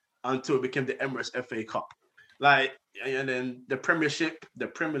until it became the Emirates FA Cup. Like, and then the Premiership, the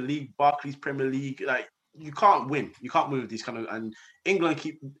Premier League, Barclays Premier League, like you can't win. You can't win with these kind of, and England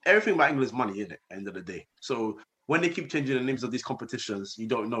everything about England is money, isn't it? At the end of the day. So when they keep changing the names of these competitions, you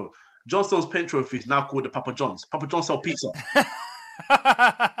don't know. Johnstone's pen trophy is now called the Papa John's. Papa John's sell pizza.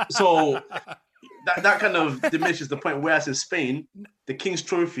 So that kind of diminishes the point. Whereas in Spain, the King's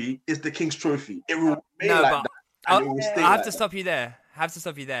Trophy is the King's Trophy. It will remain like that. I have to stop you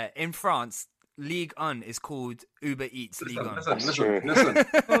there. In France, Ligue 1 is called Uber Eats Ligue 1.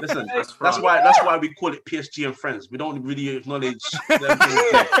 Listen. That's why we call it PSG and friends. We don't really acknowledge them.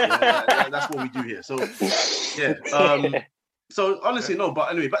 That's what we do here. So yeah. So honestly, no.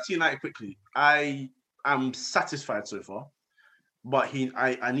 But anyway, back to United quickly. I am satisfied so far. But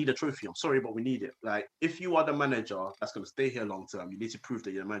I need a trophy. I'm sorry, but we need it. Like, if you are the manager that's going to stay here long term, you need to prove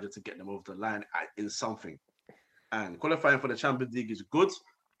that you're the manager to get them over the line in something. And qualifying for the Champions League is good,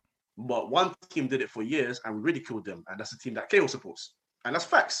 but one team did it for years and we ridiculed them, and that's the team that Cahill supports. And that's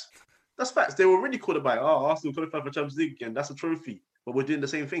facts. That's facts. They were ridiculed about, Arsenal qualified for Champions League again. That's a trophy. But we're doing the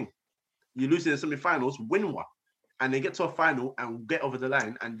same thing. You lose in the semi-finals, win one, and then get to a final and get over the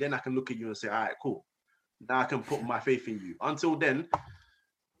line, and then I can look at you and say, all right, cool. Now I can put my faith in you. Until then,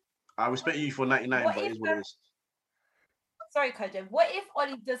 I respect you for 99, but it is what it is. Sorry, Kojo. What if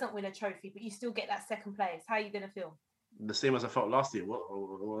Oli doesn't win a trophy, but you still get that second place? How are you going to feel? The same as I felt last year.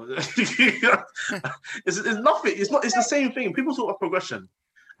 It's nothing. It's not. It's the same thing. People talk about progression,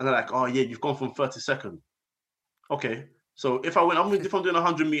 and they're like, "Oh yeah, you've gone from 32nd." Okay, so if I'm doing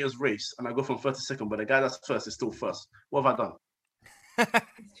 100 meters race and I go from 32nd, but the guy that's first is still first, what have I done?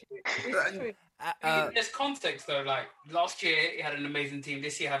 It's true. There's context though. Like last year, he had an amazing team.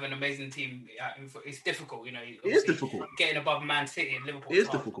 This year, have an amazing team. It's difficult, you know. It is difficult. Getting above Man City and Liverpool. It is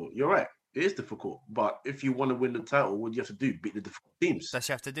difficult. You're right. It is difficult. But if you want to win the title, what do you have to do? Beat the difficult teams. That's what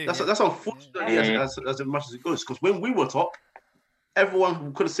you have to do. That's unfortunately as much as it goes. Because when we were top,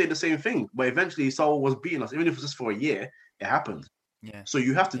 everyone could have said the same thing. But eventually, someone was beating us. Even if it was just for a year, it happened. Yeah. So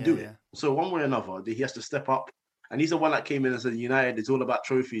you have to do it. So one way or another, he has to step up. And he's the one that came in and said, United, it's all about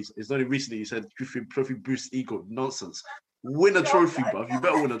trophies. It's only recently he said, trophy boosts ego. Nonsense. Win a trophy, bruv. You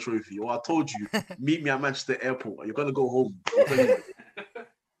better win a trophy. Or I told you, meet me at Manchester Airport. You're going to go home.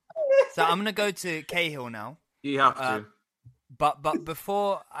 So I'm going to go to Cahill now. You have to. But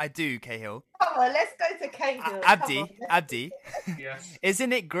before I do, Cahill. Come on, let's go to Cahill. Abdi. Yes.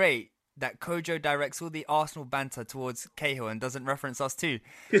 Isn't it great that Kojo directs all the Arsenal banter towards Cahill and doesn't reference us too?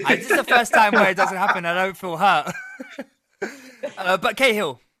 This is the first time where it doesn't happen. I don't feel hurt. But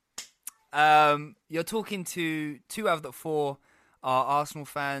Cahill, you're talking to 2 out of the 4 are Arsenal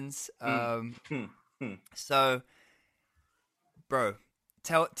fans. So, bro,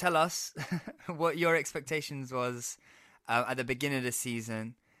 tell us what your expectations was at the beginning of the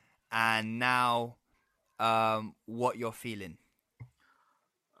season, and now what you're feeling.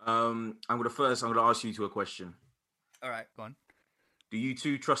 I'm gonna ask you 2 a question. All right, go on. Do you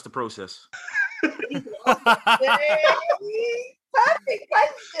 2 trust the process? Perfect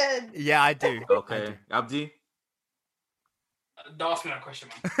question. Yeah, I do. Okay, Abdi. Don't ask me that question,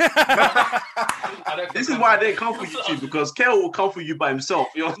 man. This is why I didn't come for you 2, because Kel will come for you by himself.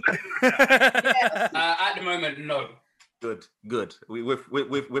 You know? At the moment, no. Good.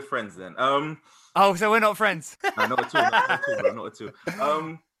 We're friends then. Oh, so we're not friends? No, not at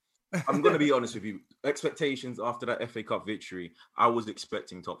all. I'm going to be honest with you. Expectations after that FA Cup victory, I was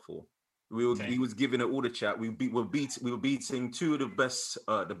expecting top 4. We was giving it all the chat. We were beating 2 of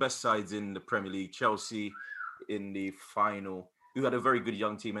the best sides in the Premier League, Chelsea in the final. We had a very good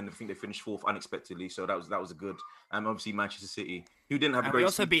young team, and I think they finished 4th unexpectedly. So that was a good. Obviously Manchester City, who didn't have a great. We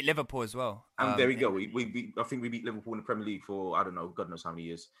also beat Liverpool as well. And there we go. I think we beat Liverpool in the Premier League for, I don't know, God knows how many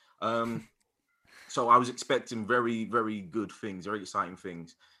years. So I was expecting very, very good things, very exciting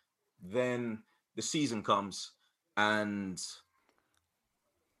things. Then the season comes, and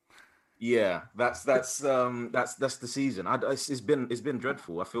yeah, that's the season. It's been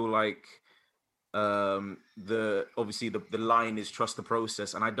dreadful. I feel like the line is trust the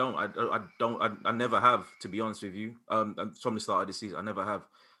process, and I never have, to be honest with you. From the start of the season, I never have.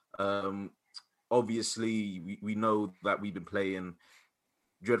 Obviously, we know that we've been playing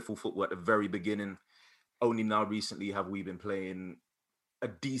dreadful football at the very beginning. Only now recently have we been playing a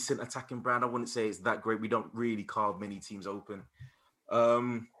decent attacking brand. I wouldn't say it's that great. We don't really carve many teams open.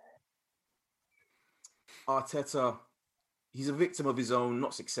 Arteta, he's a victim of his own,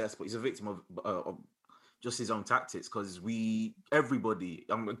 not success, but he's a victim of just his own tactics, because everybody,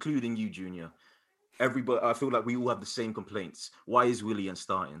 I'm including you, Junior, everybody, I feel like we all have the same complaints. Why is Willian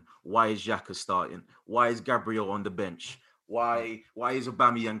starting? Why is Xhaka starting? Why is Gabriel on the bench? Why is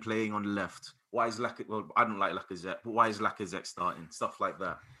Aubameyang playing on the left? Why is Lacazette? Well, I don't like Lacazette, but why is Lacazette starting? Stuff like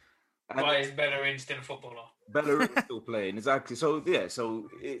that. And why is Bellerin still a footballer? Bellerin still playing, exactly. So yeah, so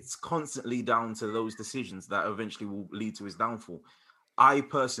it's constantly down to those decisions that eventually will lead to his downfall. I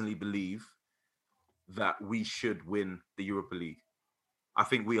personally believe that we should win the Europa League. I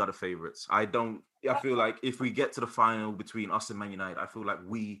think we are the favourites. I feel like if we get to the final between us and Man United, I feel like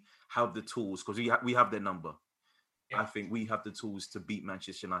we have the tools because we have their number. I think we have the tools to beat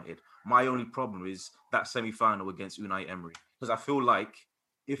Manchester United. My only problem is that semi-final against Unai Emery, because I feel like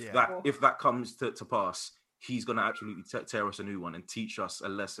if that comes to pass, he's going to absolutely tear us a new one and teach us a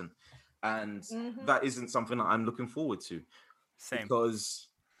lesson. And that isn't something that I'm looking forward to. Same. Because...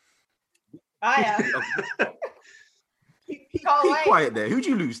 Keep quiet there. Who'd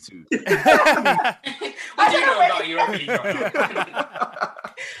you lose to? What do you know about Europa League?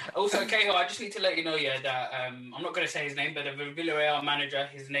 Also, Cahill, I just need to let you know, that I'm not going to say his name, but the Villarreal manager,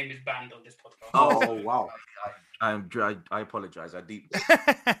 his name is banned on this podcast. Oh, wow. I apologise. I deep. The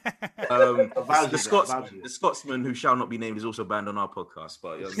Scotsman who shall not be named is also banned on our podcast.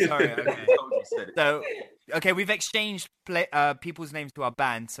 But sorry. Okay. We've exchanged people's names to our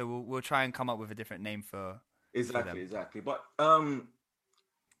band, so we'll try and come up with a different name for. Exactly. But I've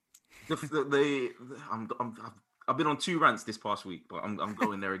been on 2 rants this past week, but I'm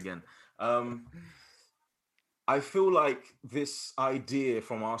going there again. I feel like this idea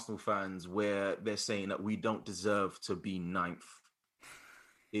from Arsenal fans where they're saying that we don't deserve to be 9th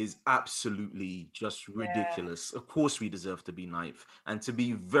is absolutely just ridiculous. Of course we deserve to be 9th. And to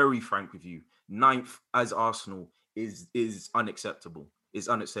be very frank with you, 9th as Arsenal is unacceptable. It's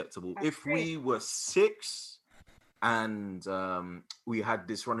unacceptable. If we were 6th and we had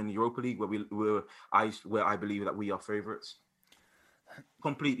this run in the Europa League where I believe that we are favourites,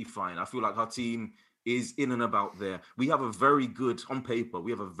 completely fine. I feel like our team is in and about there. We have a very good, on paper,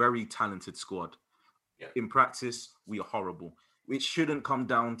 we have a very talented squad. Yeah. In practice, we are horrible. It shouldn't come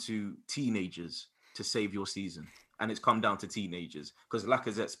down to teenagers to save your season. And it's come down to teenagers because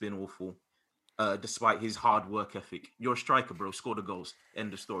Lacazette's been awful. Despite his hard work ethic. You're a striker, bro. Score the goals.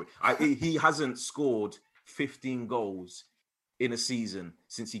 End of story. He hasn't scored 15 goals in a season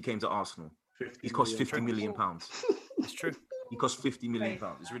since he came to Arsenal. He cost 50 million pounds. It's true. He cost 50 million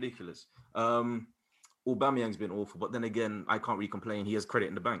pounds. It's ridiculous. Aubameyang's been awful, but then again, I can't really complain. He has credit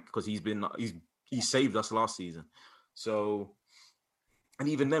in the bank because he saved us last season. So, and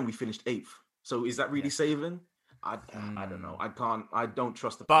even then we finished 8th. So is that really saving? I don't know. I don't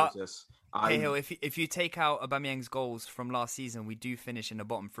trust the process. Cahill, if you take out Aubameyang's goals from last season, we do finish in the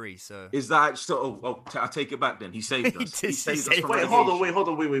bottom 3. So is that so? I take it back. Then he saved us. He saved us. Wait, hold on. Wait.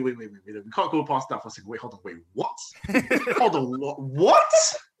 We can't go past that for a second. Wait, hold on. Wait, what? Hold on. What?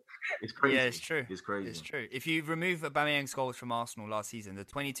 It's crazy. Yeah, it's true. It's crazy. It's true. If you remove Aubameyang's goals from Arsenal last season, the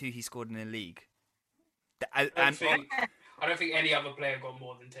 22 he scored in the league, I don't think any other player got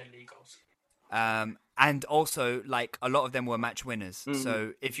more than 10 league goals. And also, like, a lot of them were match winners. Mm-hmm.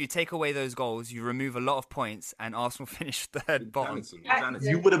 So if you take away those goals, you remove a lot of points, and Arsenal finished 3rd bottom.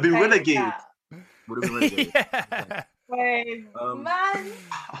 You would have been relegated. Yeah. Man.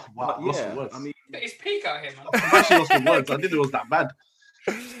 Wow, yeah. I mean, it's peak out here, man. I'm actually lost for words. I didn't know it was that bad.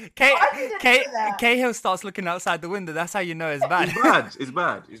 Cahill starts looking outside the window. That's how you know it's bad. It's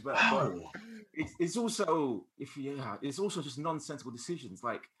bad. It's also it's also just nonsensical decisions.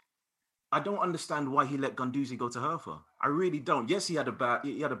 Like, I don't understand why he let Guendouzi go to Hertha. I really don't. Yes, he had a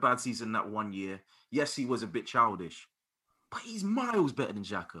bad season that 1 year. Yes, he was a bit childish, but he's miles better than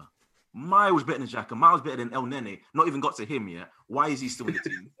Xhaka. Miles better than El Nene. Not even got to him yet. Why is he still in the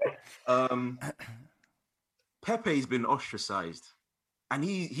team? Pepe's been ostracized, and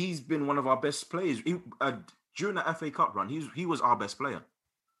he's been one of our best players. During the FA Cup run, he was our best player.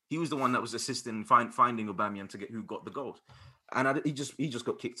 He was the one that was assisting finding Aubameyang to get who got the goals. And he just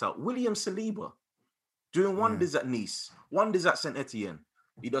got kicked out. William Saliba doing wonders at Nice, wonders at Saint Etienne.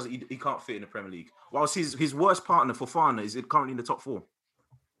 He can't fit in the Premier League. Whilst his worst partner, Fofana, is currently in the top 4.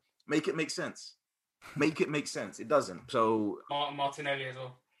 Make it make sense. It doesn't. So Martinelli as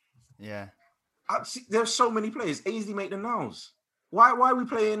well. Yeah. There's so many players. Ainsley make the nows. Why are we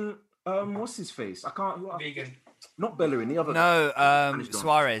playing? What's his face? I can't. Vegan. Not Bellerin. The other. No.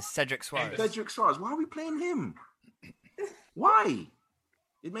 Suarez. Cedric Suarez. Why are we playing him? Why?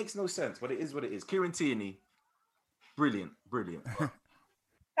 It makes no sense, but it is what it is. Kieran Tierney, brilliant.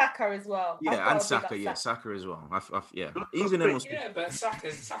 Saka as well. Yeah, and Saka. Yeah, Saka as well. Even then was. Yeah, but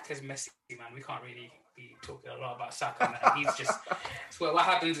Saka's messy, man. We can't really be talking a lot about Saka, man. He's just. Well, what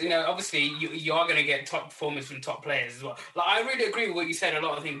happens? Obviously, you are going to get top performers from top players as well. Like, I really agree with what you said. A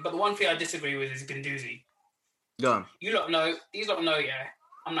lot of things, but the one thing I disagree with is Guendouzi. Done. You lot know. These lot know. Yeah,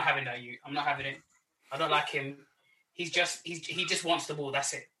 I'm not having that. I'm not having it. I don't like him. He just wants the ball.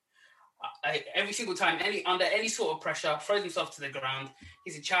 That's it. Every single time, under any sort of pressure, throws himself to the ground.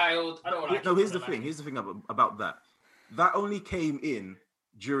 He's a child. I don't like. No, here's the thing about that. that only came in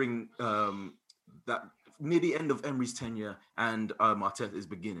during that near the end of Emery's tenure and Arteta's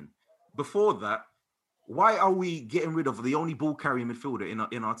beginning. Before that, why are we getting rid of the only ball carrying midfielder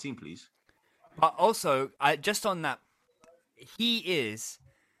in our team, please? But also, just on that, he is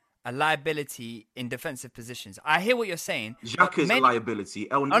a liability in defensive positions. I hear what you're saying. Xhaka's a liability.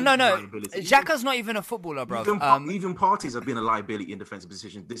 No. Xhaka's not even a footballer, bro. Even Partey's have been a liability in defensive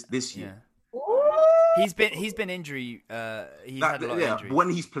positions this year. Yeah. He's been injury. He's had a lot of injuries. When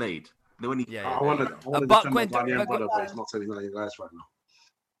he's played. I want to defend brother, but it's not telling me that guys right now.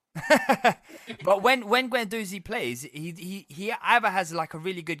 But when Guendouzi plays, he either has like a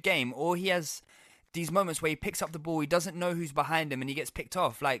really good game or he has these moments where he picks up the ball, he doesn't know who's behind him, and he gets picked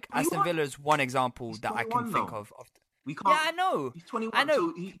off. Like Aston Villa is one example that I can think of. We can't. Yeah, I know. He's 21. I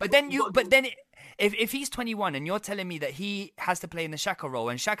know. So if he's 21 and you're telling me that he has to play in the Xhaka role,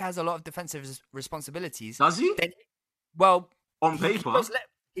 and Xhaka has a lot of defensive responsibilities, does he? Then, well, on paper,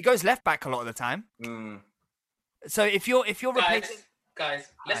 he goes left back a lot of the time. So if you're replacing guys,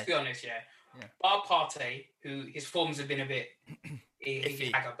 let's be honest, yeah. Bar Partey, who his forms have been a bit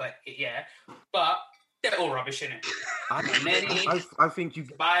iffy, but they're all rubbish, innit? I think you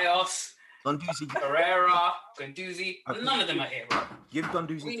Bios, Guendouzi, Pereira, Guendouzi, none of them are it, bro. Give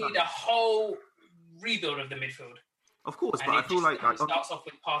Guendouzi We time. need a whole rebuild of the midfield. Of course, And but I feel like it starts off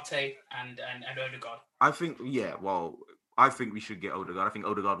with Partey and Odegaard. I think I think we should get Odegaard. I think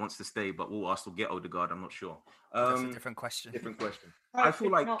Odegaard wants to stay, but will Arsenal get Odegaard? I'm not sure. That's a different question. I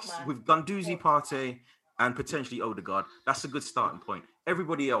feel like with Guendouzi, Partey, and potentially Odegaard, that's a good starting point.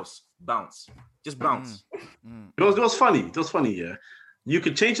 Everybody else, bounce. Just bounce. It was funny, yeah. You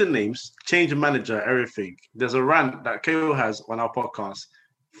could change the names, change the manager, everything. There's a rant that KO has on our podcast,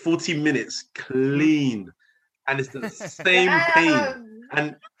 40 minutes clean. And it's the same pain.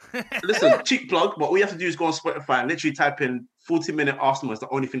 And listen, cheap plug, but all you have to do is go on Spotify and literally type in 40-minute Arsenal. It's the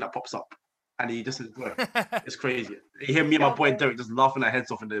only thing that pops up. And he just enjoy it. It's crazy. You hear me and my boy Derek just laughing our heads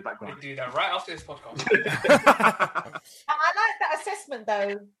off in the background. We do that right after this podcast. I like that assessment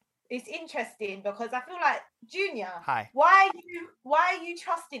though. It's interesting because I feel like Junior. Hi. Why are you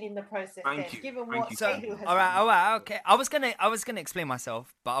trusting in the process? Thank you. Given Thank what you. Cahill has All right, okay. I was gonna explain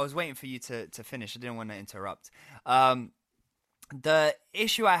myself, but I was waiting for you to finish. I didn't want to interrupt. The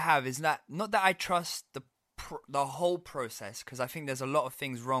issue I have is that not that I trust the whole process, because I think there's a lot of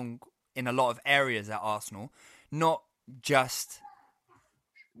things wrong in a lot of areas at Arsenal, not just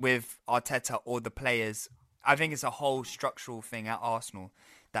with Arteta or the players. I think it's a whole structural thing at Arsenal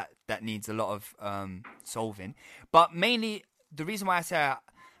that needs a lot of solving. But mainly, the reason why I say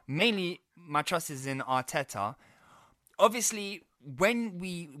mainly my trust is in Arteta. Obviously, when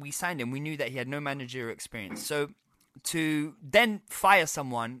we signed him, we knew that he had no managerial experience. So to then fire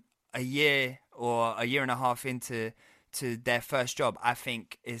someone a year or a year and a half into their first job, I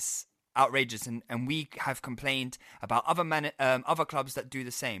think is outrageous, and we have complained about other clubs that do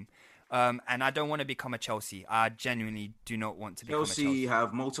the same. And I don't want to become a Chelsea. I genuinely do not want to become a Chelsea. Chelsea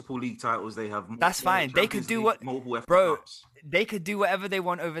have multiple league titles. They have that's fine. They could do what, bro. They could do whatever they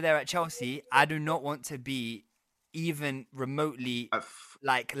want over there at Chelsea. I do not want to be even remotely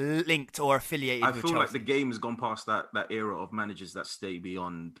linked or affiliated with Chelsea. I feel like the game has gone past that era of managers that stay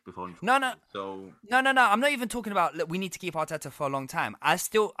beyond. No. So no. I'm not even talking about. Look, we need to keep Arteta for a long time. I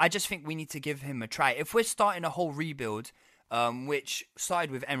just think we need to give him a try. If we're starting a whole rebuild, which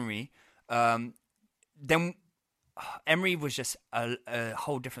started with Emery, then Emery was just a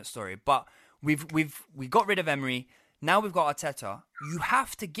whole different story. But we got rid of Emery. Now we've got Arteta. You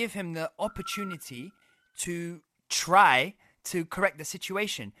have to give him the opportunity to try to correct the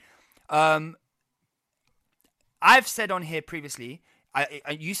situation. I've said on here previously,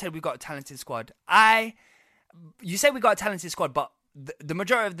 you said we've got a talented squad. You said we got a talented squad, but the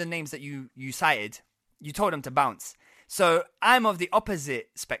majority of the names that you cited, you told them to bounce. So I'm of the opposite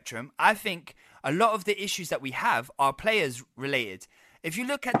spectrum. I think a lot of the issues that we have are players related. If you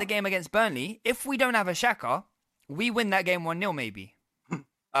look at the game against Burnley, if we don't have a Xhaka, we win that game 1-0 maybe.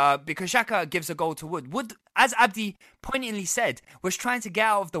 Because Xhaka gives a goal to Wood. Wood, as Abdi poignantly said, was trying to get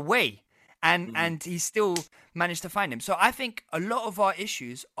out of the way, and he still managed to find him. So I think a lot of our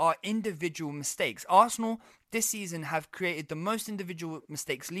issues are individual mistakes. Arsenal this season have created the most individual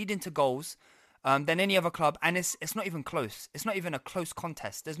mistakes leading to goals than any other club, and it's not even close. It's not even a close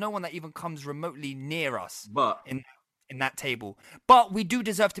contest. There's no one that even comes remotely near us in that table. But we do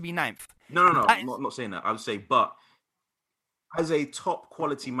deserve to be ninth. No. I'm not saying that. I would say, but as a top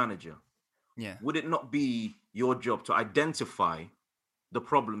quality manager, would it not be your job to identify the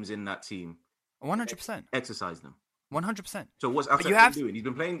problems in that team? 100%. Exercise them. 100%. So what's Arteta doing? He's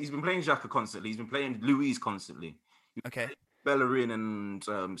been playing Xhaka constantly. He's been playing Luis constantly. Okay. Bellerin and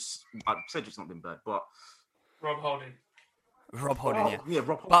Cedric's not been bad, but Rob Holding. Rob Holding, yeah. Yeah,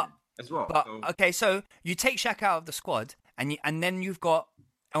 Rob Holding But as well. But So- okay, so you take Xhaka out of the squad, and then you've got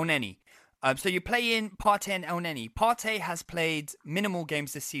El Neni. So you play in Partey and El Neni. Partey has played minimal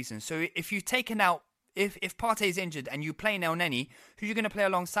games this season. So if you've taken out, if Partey is injured and you play in El Neni, who are you going to play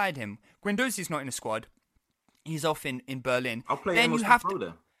alongside him? Guendouzi's not in the squad. He's off in Berlin. I'll play then Emil you have Smith-Rowe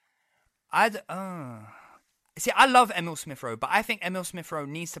to. there. See, I love Emil Smith-Rowe, but I think Emil Smith-Rowe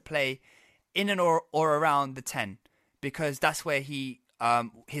needs to play in and or around the 10 because that's where he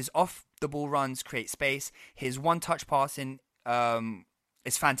his off the ball runs create space. His one-touch passing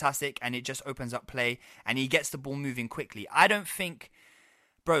is fantastic, and it just opens up play, and he gets the ball moving quickly. I don't think,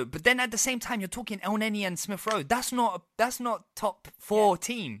 bro. But then at the same time, you're talking El Neni and Smith-Rowe. That's not top 4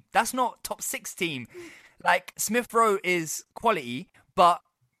 team. That's not top 6 team. Like Smith-Rowe is quality, but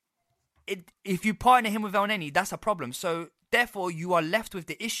if you partner him with El Neni, that's a problem. So therefore, you are left with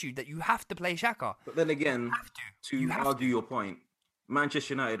the issue that you have to play Xhaka. But then again, to argue your point,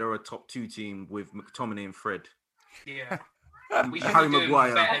 Manchester United are a top 2 team with McTominay and Fred. Yeah. We Harry be doing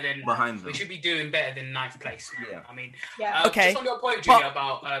Maguire better than, behind them. We should be doing better than 9th place. Yeah. I mean, Okay. Just on your point, Julia,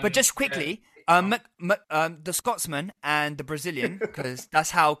 about... but just quickly, the Scotsman and the Brazilian, because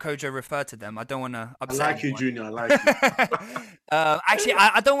that's how Kojo referred to them. I don't want to upset I like you, anyone. Junior. I like you. Actually,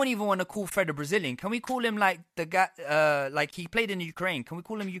 I don't even want to call Fred a Brazilian. Can we call him like the guy, like he played in Ukraine? Can we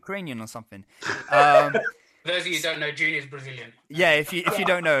call him Ukrainian or something? For those of you who don't know, Junior's Brazilian. Yeah, if you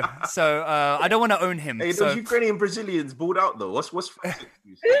don't know. So I don't want to own him. Hey, so... those Ukrainian Brazilians balled out though. What's Fernandinho,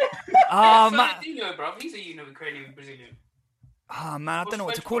 bro. He's a Ukrainian Brazilian. Oh man, I don't know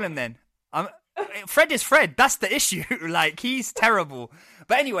what to call him then. Fred is Fred. That's the issue. Like he's terrible.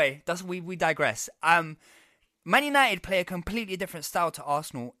 But anyway, we digress. Man United play a completely different style to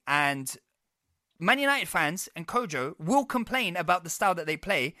Arsenal, and Man United fans and Kojo will complain about the style that they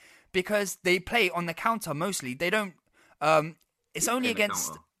play because they play on the counter mostly. They don't. It's only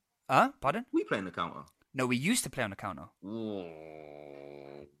against. Pardon? We play in the counter. No, we used to play on the counter. Oh.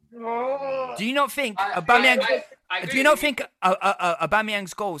 Do you not think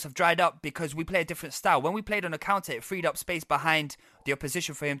Aubameyang's goals have dried up because we play a different style? When we played on a counter, it freed up space behind the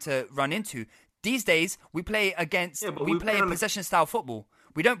opposition for him to run into. These days, we play against we play a possession style football.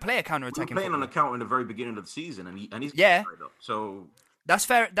 We don't play a counter-attacking We were playing football. on a counter in the very beginning of the season, and he's Yeah. dried up. So that's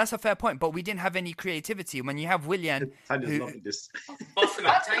fair. That's a fair point. But we didn't have any creativity. When you have Willian, Tanya's loving this.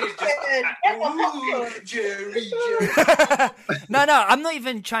 No, I'm not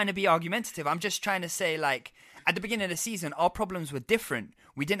even trying to be argumentative. I'm just trying to say, like, at the beginning of the season, our problems were different.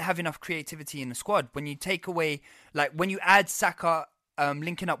 We didn't have enough creativity in the squad. When you take away, like, when you add Saka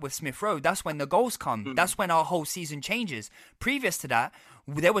linking up with Smith-Rowe, that's when the goals come. That's when our whole season changes. Previous to that,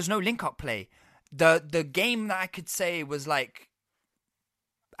 there was no link-up play. The game that I could say was like...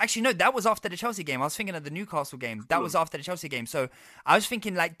 Actually, no, that was after the Chelsea game. I was thinking of the Newcastle game. That was after the Chelsea game. So I was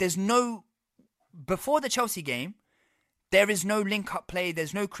thinking, like, there's no... Before the Chelsea game, there is no link-up play.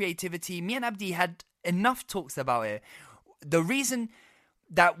 There's no creativity. Me and Abdi had enough talks about it. The reason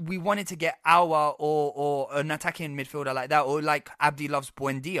that we wanted to get Aouar or an attacking midfielder like that, or like Abdi loves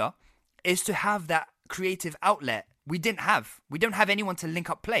Buendia, is to have that creative outlet. We don't have anyone to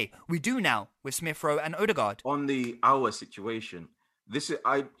link up play. We do now with Smith-Rowe and Odegaard. on the our situation,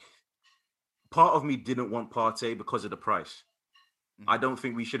 part of me didn't want Partey because of the price. I don't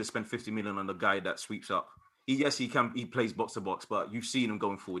think we should have spent 50 million on the guy that sweeps up. He plays box to box, but you've seen him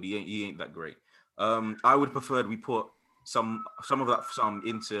going forward. He ain't that great. I would prefer we put some of that sum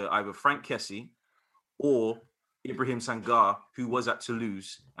into either Frank Kessie or Ibrahim Sangar, who was at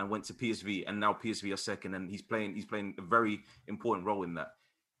Toulouse and went to PSV, and now PSV are second, and he's playing a very important role in that.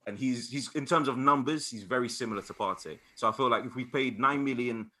 And he's in terms of numbers, he's very similar to Partey. So I feel like if we paid 9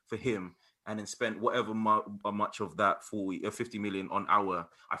 million for him and then spent whatever much of that 40 or 50 million on I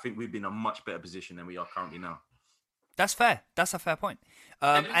think we'd be in a much better position than we are currently now. That's fair. That's a fair point.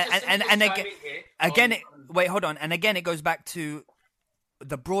 And hold on. And again, it goes back to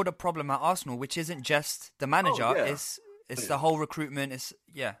the broader problem at Arsenal, which isn't just the manager. Oh, yeah. It's the whole recruitment.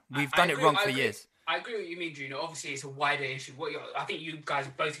 We've done it wrong for years. I agree with what you mean, Juno. Obviously, it's a wider issue. I think you guys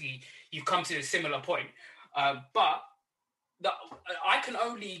you've come to a similar point. But I can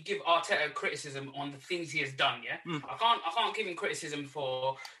only give Arteta criticism on the things he has done. Yeah, I can't give him criticism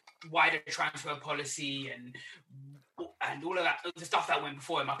for wider transfer policy and all of that, the stuff that went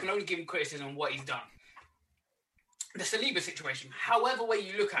before him. I can only give him criticism on what he's done. The Saliba situation, however way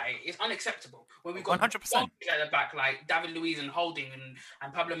you look at it, is unacceptable. When we've got 100% at the back like David Luiz and Holding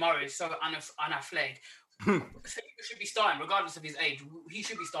and Pablo Mari is so unathletic. Saliba should be starting, regardless of his age. He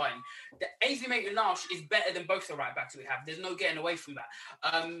should be starting. The Ainsley Maitland-Niles is better than both the right backs we have. There's no getting away from that.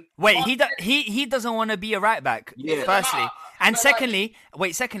 Wait, he doesn't want to be a right back. Yeah. Firstly, and secondly,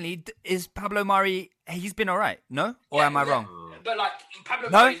 is Pablo Mari? He's been all right, no? Or am I wrong? But like Pablo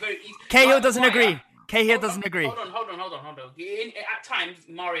No? Mari is very. Cahill like doesn't Maguire- agree. Cahill doesn't agree. Hold on. At times,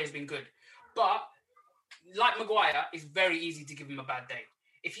 Mari has been good, but like Maguire, it's very easy to give him a bad day.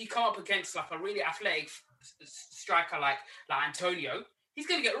 If he come up against like a really athletic striker like Antonio, he's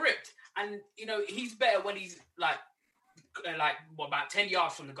gonna get ripped. And you know he's better when he's like about 10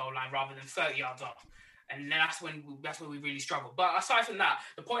 yards from the goal line rather than 30 yards off. And then that's when we really struggle. But aside from that,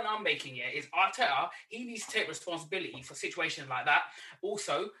 the point I'm making here is Arteta, he needs to take responsibility for situations like that.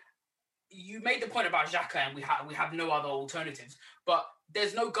 Also, you made the point about Xhaka, and we have no other alternatives. But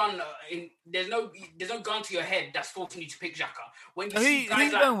there's no gun there's no gun to your head that's forcing you to pick Xhaka. When you see guys Who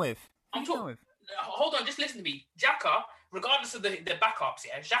you like, going with? I'm talking. Hold on, just listen to me. Xhaka, regardless of the backups,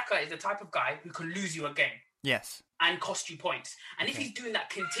 Xhaka is the type of guy who can lose you a game. Yes. And cost you points. And if he's doing that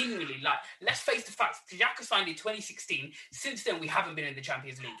continually, like, let's face the facts, Xhaka signed in 2016. Since then, we haven't been in the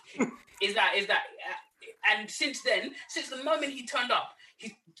Champions League. And since then, since the moment he turned up,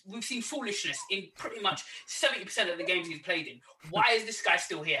 we've seen foolishness in pretty much 70% of the games he's played in. Why is this guy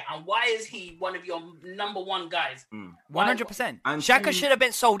still here? And why is he one of your number one guys? 100%. And Xhaka should have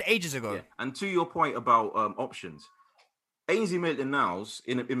been sold ages ago. Yeah. And to your point about options, Ainsley Maitland-Niles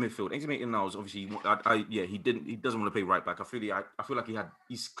in midfield. Ainsley Maitland-Niles, obviously, he doesn't want to play right back. I feel like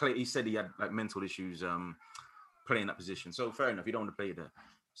he said he had like mental issues playing that position. So fair enough, you don't want to play there.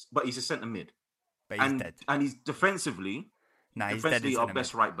 But he's a centre mid. But he's dead. And he's defensively he's dead our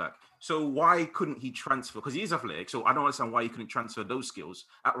best right back. So why couldn't he transfer? Because he is athletic. So I don't understand why he couldn't transfer those skills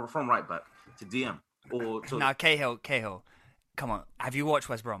from right back to DM or to. Now Cahill, come on. Have you watched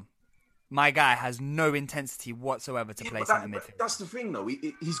West Brom? My guy has no intensity whatsoever to play centre midfield. That's the thing, though.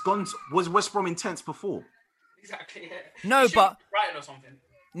 He's gone. Was West Brom intense before? Exactly. Yeah. No, but Brighton or something.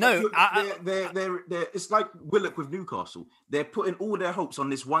 No, they're it's like Willock with Newcastle. They're putting all their hopes on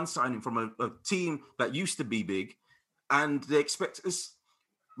this one signing from a team that used to be big, and they expect us.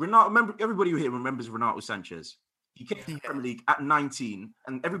 Renato, remember, everybody here remembers Renato Sanchez. He came to the Premier League at 19,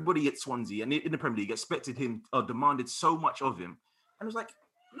 and everybody at Swansea and in the Premier League expected him, demanded so much of him, and it was like,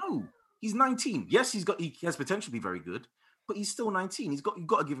 no, he's 19. Yes, he has potential to be very good, but he's still 19. You've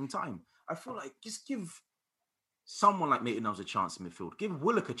got to give him time. I feel like just give someone like Maitland-Niles a chance in midfield. Give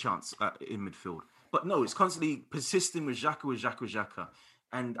Willock a chance in midfield. But no, it's constantly persisting with Xhaka.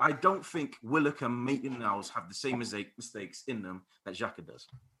 And I don't think Willock and Maitland-Niles have the same mistakes in them that Xhaka does.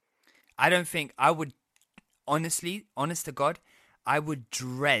 I don't think I would, honest to God, I would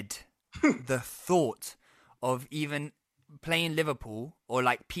dread the thought of even playing Liverpool or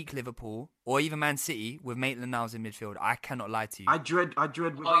like peak Liverpool or even Man City with Maitland-Niles in midfield. I cannot lie to you. I dread.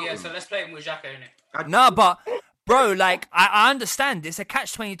 So let's play him with Xhaka, innit? No, but bro, like I understand it's a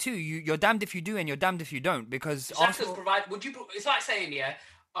catch-22. You're damned if you do and you're damned if you don't because Arsenal it's like saying,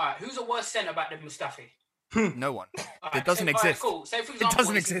 all right, who's a worse centre back than Mustafi? No one. Right, it doesn't exist. Right, cool. Say for example, it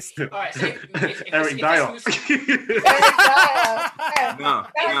doesn't exist. All right, say Eric Dyer.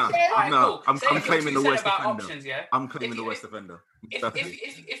 No. I'm claiming the worst defender. Options, yeah? I'm claiming the worst defender.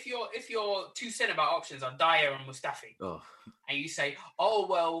 If your two centre back options are Dyer and Mustafi, and you say, oh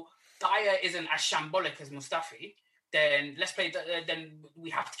well, Dyer isn't as shambolic as Mustafi, then let's play. Then we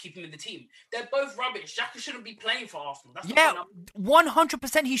have to keep him in the team. They're both rubbish. Xhaka shouldn't be playing for Arsenal. That's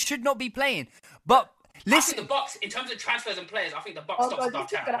 100%. He should not be playing. But listen, I think the Bucks, in terms of transfers and players, I think the Bucks stops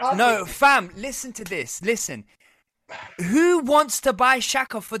Arteta. No, fam, listen to this. Listen. Who wants to buy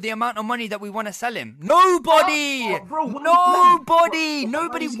Xhaka for the amount of money that we want to sell him? Nobody.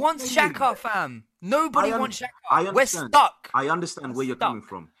 Nobody wants Xhaka, fam. Nobody wants Xhaka. We're stuck. I understand where you're coming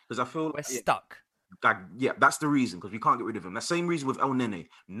from because I feel we're stuck. That's the reason because we can't get rid of him. The same reason with El Nene.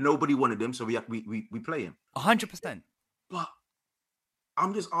 Nobody wanted him, so we play him. 100%. But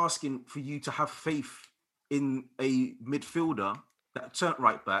I'm just asking for you to have faith in a midfielder that turned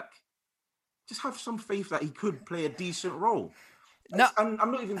right back. Just have some faith that he could play a decent role. No, and I've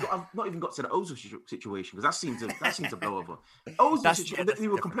not even got to the Ozil situation because that seemed to blow over. Ozil situation, we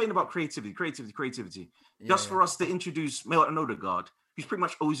were complaining about creativity. Just for us to introduce Maitland Odegaard, who's pretty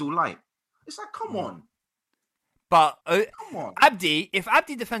much Ozil light. It's like, come on. But come on. If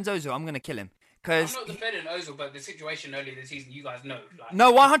Abdi defends Ozil, I'm going to kill him. I'm not defending Ozil, but the situation earlier this season, you guys know.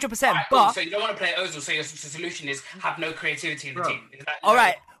 No, 100%. Right, but so you don't want to play Ozil, so your solution is have no creativity in the team. All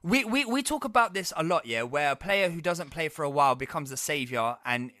right. We talk about this a lot, where a player who doesn't play for a while becomes a saviour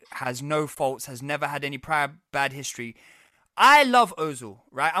and has no faults, has never had any prior bad history. I love Ozil,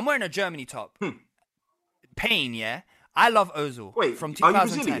 right? I'm wearing a Germany top. Payne, yeah. I love Ozil. Wait, from are you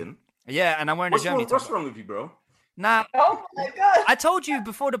 2010. Brazilian? Yeah, and I'm wearing a Germany top. What's wrong with you, bro? Nah, Oh my god. I told you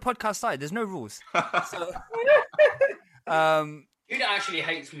before the podcast started. There's no rules. So, Judah actually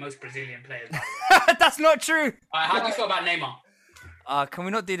hates most Brazilian players. that's not true. How do you feel about Neymar? Can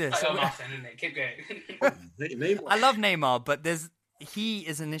we not do this? Martin, isn't it? Keep going. I love Neymar, but he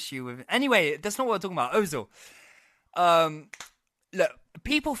is an issue with. Anyway, that's not what we're talking about. Ozil. Look,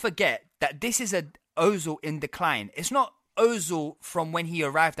 people forget that this is a Ozil in decline. It's not Ozil from when he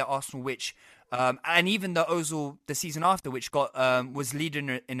arrived at Arsenal, which, and even the Ozil the season after, which got was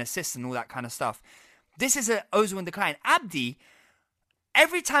leading in assists and all that kind of stuff. This is a Ozil in decline. Abdi,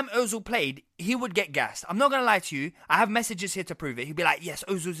 every time Ozil played, he would get gassed. I'm not gonna lie to you. I have messages here to prove it. He'd be like, "Yes,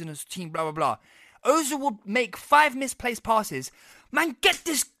 Ozil's in his team." Blah blah blah. Ozil would make 5 misplaced passes. Man, get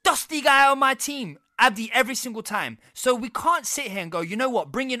this dusty guy on my team. Abdi, every single time. So we can't sit here and go, you know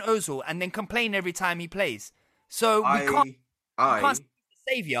what, bring in Ozil and then complain every time he plays. So we can't say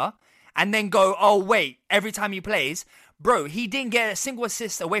savior and then go, oh wait, every time he plays, bro, he didn't get a single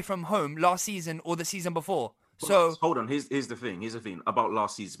assist away from home last season or the season before. So hold on, here's the thing about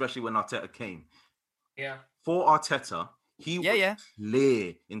last season, especially when Arteta came. Yeah. For Arteta, he was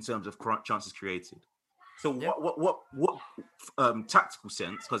clear in terms of chances created. So what tactical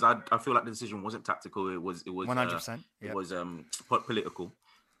sense? Because I feel like the decision wasn't tactical. It was 100%. It was political.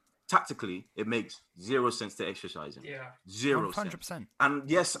 Tactically, it makes zero sense to exercise him. Yeah, 0 100%. sense. And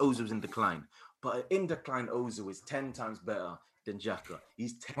yes, Ozil's in decline, but in decline, Ozil is 10 times better than Xhaka.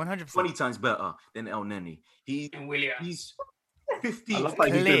 He's 20 times better than El Neni. And Willian. He's 50. I love how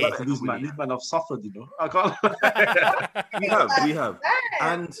you do that to these man. These men have suffered, you know. I can't. we have.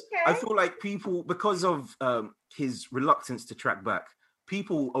 And I feel like people, because of his reluctance to track back,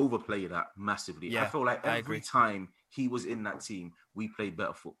 people overplay that massively. Yeah, I feel like every time he was in that team, we played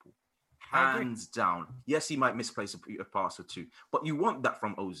better football. Hands down. Yes, he might misplace a pass or two, but you want that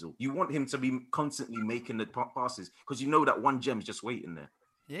from Ozil. You want him to be constantly making the passes because you know that one gem's just waiting there.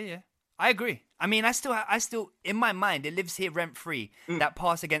 Yeah. I agree. I mean, I still, in my mind, it lives here rent free. That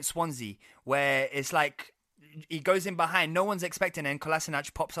pass against Swansea, where it's like he goes in behind, no one's expecting, and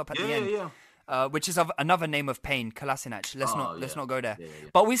Kolasinac pops up at the end, which is another name of Payne, Kolasinac. Let's not go there.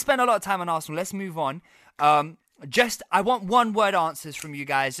 But we spent a lot of time on Arsenal. Let's move on. I want one word answers from you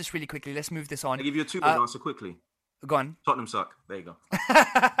guys, just really quickly. Let's move this on. I'll give you a 2 word answer quickly. Go on. Tottenham suck. There you go.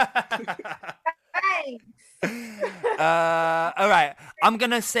 Thanks. All right, I'm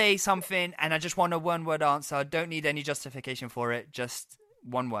gonna say something, and I just want a 1 word answer. I don't need any justification for it. Just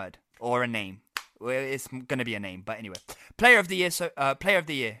 1 word or a name. Well, it's gonna be a name, but anyway. Player of the year. So, player of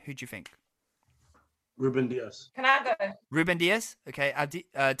the year. Who do you think? Ruben Diaz. Can I go? Ruben Diaz. Okay. Abdi,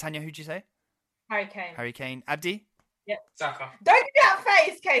 Tanya, who'd you say? Harry Kane. Abdi. Yep. Saka. Don't give me that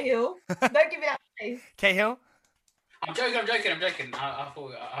face, Cahill. Don't give me that face. Cahill. I'm joking. I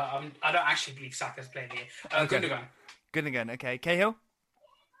thought I don't actually believe Saka's playing here. Gundogan. Okay. Cahill.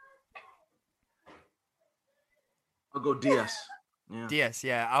 I'll go Diaz. Yeah. Diaz.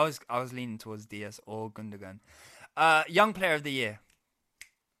 Yeah, I was leaning towards Diaz or Gundogan. Young player of the year.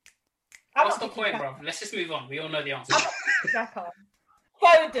 What's the point, bro? Let's just move on. We all know the answer.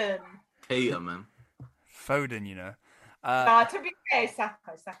 Foden. Hater, man. Foden, you know. To be fair, Saka.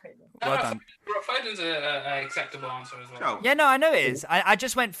 Well done. Foden's an acceptable answer as well. Yeah, no, I know it is. I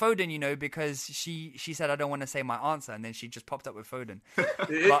just went Foden, you know, because she said I don't want to say my answer, and then she just popped up with Foden. It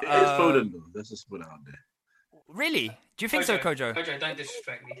is Foden, though. Let's just put it out there. Really? Do you think so, Kojo? Kojo, don't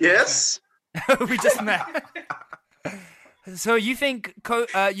disrespect me. Yes. We just met. So you think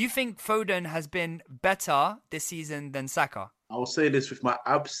Foden has been better this season than Saka? I will say this with my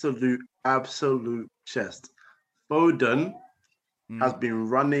absolute chest. Foden has been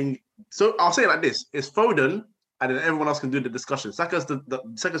running. So I'll say it like this: it's Foden, and then everyone else can do the discussion. Saka's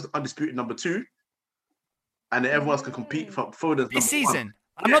Saka's undisputed number 2, and then everyone else can compete for Foden's this number season.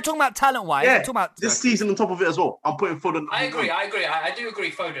 1. I'm not talking about talent-wise. Yeah, I'm talking about this season on top of it as well. I'm putting Foden. I agree. I do agree.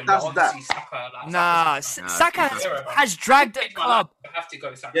 Foden. That's but obviously Saka. Saka has dragged the club. I have to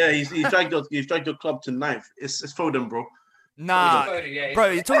go Saka. Yeah, he's dragged your club to 9th. It's Foden, bro. Nah, Foden,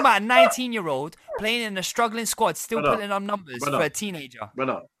 bro, you're talking about a 19-year-old playing in a struggling squad, still putting up numbers for a teenager.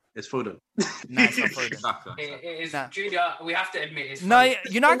 Brother, it's Foden. Nah, it's not Foden. It is Julia. We have to admit it's. No,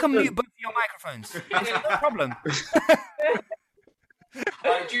 you know I can mute both of your microphones. That's no problem.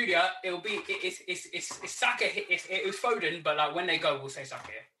 Julia, it's Saka. It was Foden, but like when they go, we'll say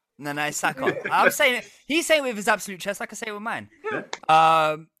Saka. No, it's Saka. I'm saying it. He's saying it with his absolute chest, like I say it with mine.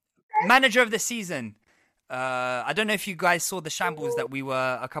 Manager of the season. I don't know if you guys saw the shambles that we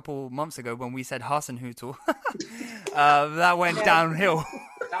were a couple months ago when we said Hasenhüttl. That went downhill.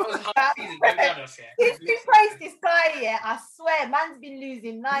 That was hard season. Don't be honest, yeah. Since we praised this guy, yeah, I swear, man's been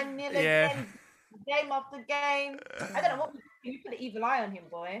losing 9-0 Yeah. again, game after game. I don't know what we put an evil eye on him,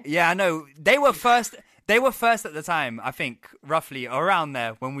 boy. Yeah, I know. They were first at the time, I think, roughly around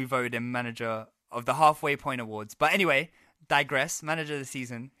there when we voted him manager of the halfway point awards. But anyway, digress. Manager of the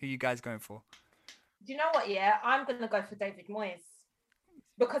season. Who you guys going for? Do you know what? Yeah, I'm gonna go for David Moyes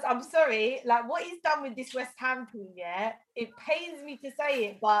because I'm sorry, like what he's done with this West Ham team. Yeah, it pains me to say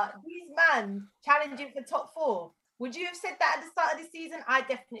it, but these man challenging for top 4. Would you have said that at the start of the season? I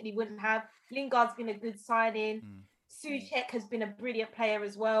definitely wouldn't have. Lingard's been a good signing. Souček has been a brilliant player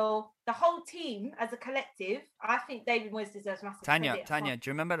as well. The whole team, as a collective, I think David Moyes deserves massive credit. Tanya, do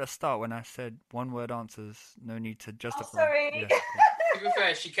you remember at the start when I said one-word answers, no need to justify? Oh, sorry. Yeah. To be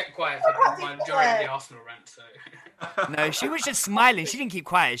fair, she kept quiet for the majority of the Arsenal rant, so. No, she was just smiling. She didn't keep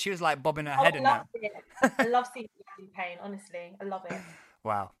quiet. She was like bobbing her head in that. I love seeing you in pain, honestly. I love it.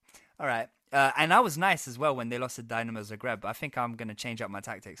 Wow. All right. And I was nice as well when they lost to Dynamo Zagreb. I think I'm going to change up my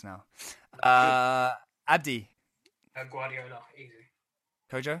tactics now. Abdi. Guardiola, easy.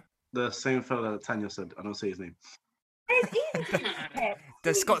 Kojo? The same fella that Tanya said. I don't say his name. It's easy.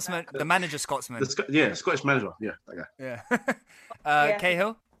 The Scotsman, the manager Scotsman. Scottish manager. Yeah, that guy. Yeah.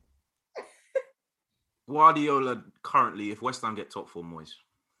 Cahill? Guardiola currently, if West Ham get top 4, Moyes.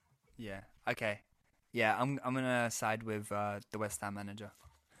 Yeah. Okay. Yeah, I'm gonna side with the West Ham manager,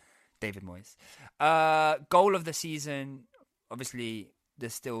 David Moyes. Goal of the season. Obviously,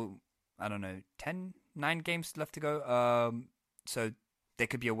 there's still 9 games left to go. So there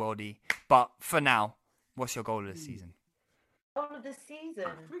could be a worldie. But for now, what's your goal of the season? Goal of the season.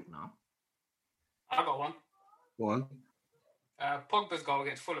 I think now. I got one. Go on. Pogba's goal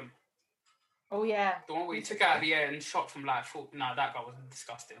against Fulham. Oh yeah. The one where he took out of the air and shot from like full. No, that goal was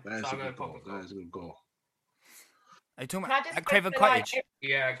disgusting. That is So a I'll good go goal. Pogba's That goal. is a good goal. Are you talking Can I about just at go Craven for, like, Cottage?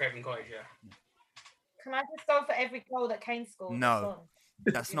 Yeah, Craven Cottage, yeah. Can I just go for every goal that Kane scored? No.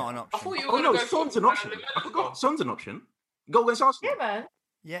 That's not an I option. thought you were Oh going to no, go Son's for an option. I forgot. Son's an option. Go against Arsenal. Yeah, man.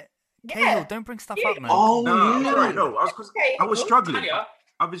 Yeah. Yeah. Cahill, don't bring stuff up, man. Oh, No, yeah. sorry, no. I was struggling. Tanya,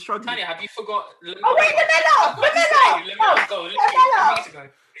 I've been struggling. Tanya, have you forgot? Oh wait, Lamella! Lamella's goal literally Lamella! 2 weeks ago.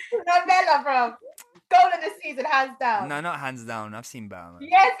 Lamella, bro. Goal of the season, hands down. No, not hands down. I've seen better, man.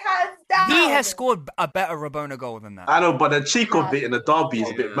 Yes, hands down. He has scored a better Rabona goal than that. I know, but the cheek of it in the derby is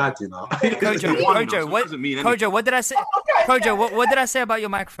a bit mad, you know. Kojo, what did I say? Kojo, what did I say about your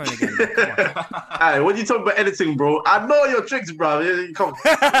microphone again? Come on. Hey, when you talk about editing, bro, I know your tricks, bro. Come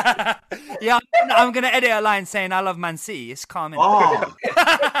on. Yeah, I'm gonna edit a line saying I love Man City. It's calm. Oh.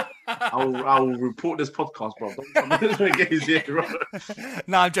 I will report this podcast, bro. Don't get his ear, bro.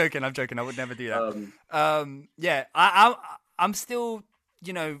 No, I'm joking. I would never do that. Yeah, I'm still,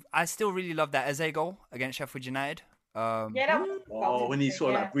 I still really love that Eze goal against Sheffield United. Yeah, that was When he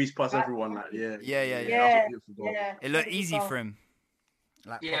sort of like breeze past everyone, like Yeah. Yeah. It looked easy for him.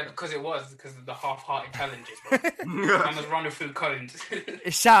 Yeah, because of the half-hearted challenges, bro. I was running through cones.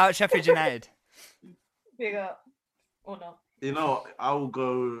 Shout out Sheffield United. Big up. Or not. You know, I'll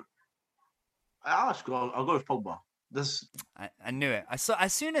go with Pogba. I knew it. I saw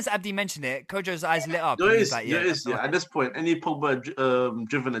as soon as Abdi mentioned it, Kojo's eyes lit up. There He is, was like, there is. that's not- At this point, any Pogba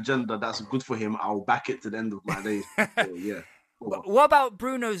driven agenda that's good for him, I'll back it to the end of my days. So, yeah. Pogba. What about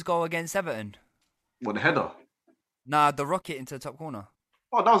Bruno's goal against Everton? What, the header? Nah, the rocket into the top corner.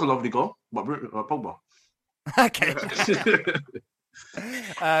 Oh, that was a lovely goal. But Pogba. Okay.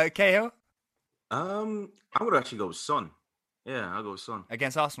 Cahill? I would actually go with Son. Yeah, I'll go with Son.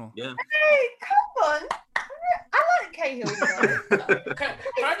 Against Arsenal? Yeah. Hey, come on. I like Cahill. Can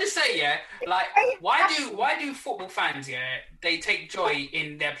I just say, yeah, like, why do football fans, yeah, they take joy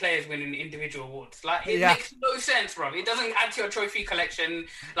in their players winning individual awards? Like, it makes no sense, bro. It doesn't add to your trophy collection.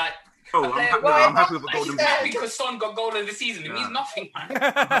 Like, Oh, I'm happy with the Golden Boot. because Son got goal of the season. It means nothing, man.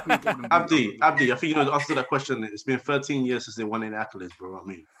 Abdi, I think you know the answer to that question. It's been 13 years since they won any accolades, bro. I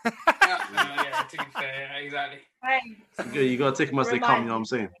mean, Yeah, to be fair, exactly. you gotta take them as they come. You know what I'm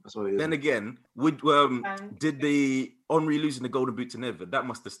saying? That's what it is. Then again, did the Henri losing the Golden Boot to Nedved? That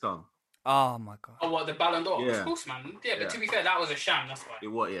must have stung. Oh my god. Oh, what, the Ballon d'Or? Yeah. Of course, man. Yeah, but Yeah. to be fair, that was a sham. That's why. It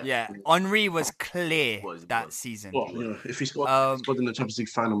was, yeah. Yeah, Henri was clear It was. that season. Well, you know, if he scored in the Champions League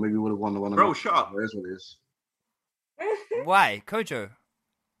final, maybe he would have won the one. Bro, shut up. That's what it is. Why, Kojo?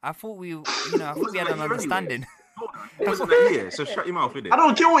 I thought we had an understanding. It wasn't that year, so shut your mouth, innit? I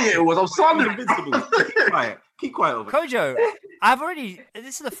don't care what year it was. I'm sounding Invincible. Keep quiet. Keep quiet over. Kojo,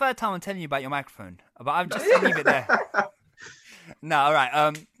 this is the third time I'm telling you about your microphone, but I'm just gonna leave it there. No, all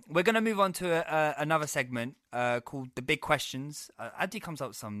right. We're gonna move on to another segment called the Big Questions. Abdi comes up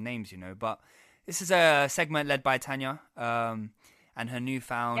with some names, but this is a segment led by Tanya, and and her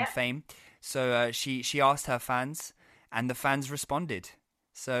newfound fame. So she asked her fans, and the fans responded.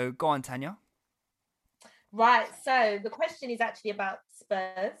 So go on, Tanya. Right. So the question is actually about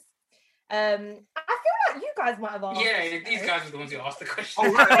Spurs. I feel like you guys might have asked. Yeah, these guys are the ones who asked the question.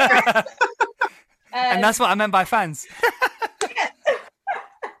 Oh, right. And that's what I meant by fans.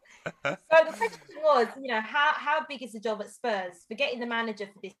 So the question was, how big is the job at Spurs? Forgetting the manager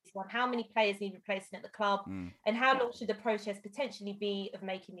for this one, how many players need replacing at the club, and how long should the process potentially be of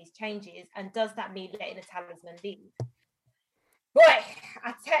making these changes? And does that mean letting a talisman leave? Boy,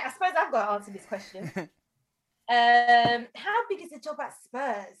 I suppose I've got to answer this question. How big is the job at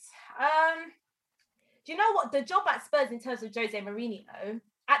Spurs? Do you know what? The job at Spurs in terms of Jose Mourinho,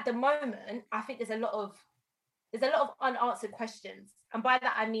 at the moment, I think there's a lot of unanswered questions. And by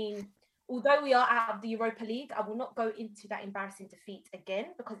that, I mean, although we are out of the Europa League, I will not go into that embarrassing defeat again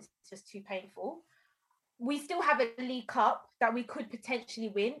because it's just too painful. We still have a League Cup that we could potentially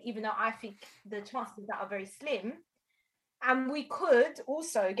win, even though I think the chances of that are very slim. And we could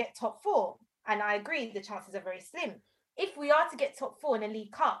also get top 4. And I agree, the chances are very slim. If we are to get top 4 in a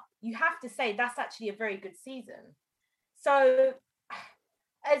League Cup, you have to say that's actually a very good season. So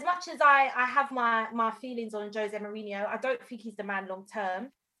as much as I have my feelings on Jose Mourinho, I don't think he's the man long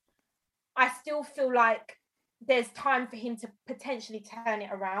term. I still feel like there's time for him to potentially turn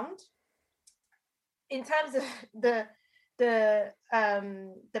it around. In terms of the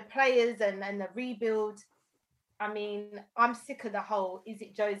players and the rebuild, I mean, I'm sick of the whole, is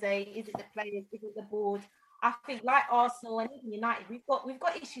it Jose, is it the players, is it the board? I think like Arsenal and even United, we've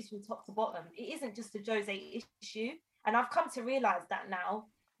got issues from top to bottom. It isn't just a Jose issue. And I've come to realise that now.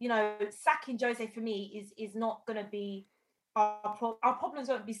 Sacking Jose for me is not going to be our problems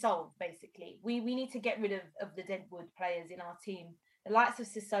won't be solved. Basically, we need to get rid of the deadwood players in our team. The likes of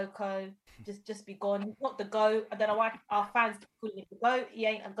Sissoko just be gone. He's not the GOAT. I don't know why our fans keep calling him the GOAT. He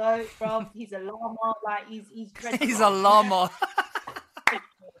ain't a GOAT, bro. He's a llama. Like he's dreadful. He's a llama.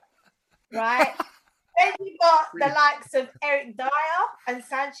 Right. Then you got the likes of Eric Dyer and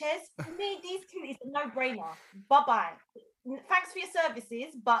Sanchez. For me, these two is a no-brainer. Bye-bye. Thanks for your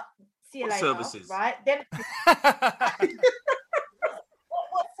services, but see you later. Services? Right? Then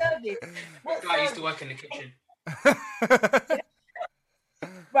what service? What guy used to work in the kitchen.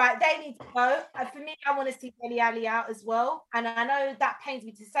 Right, they need to go. And for me, I want to see Dele Alli out as well. And I know that pains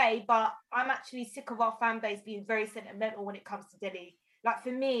me to say, but I'm actually sick of our fan base being very sentimental when it comes to Dele. Like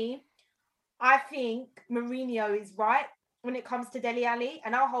for me, I think Mourinho is right when it comes to Dele Alli,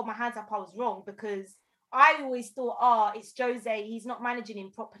 and I'll hold my hands up I was wrong because I always thought, it's Jose, he's not managing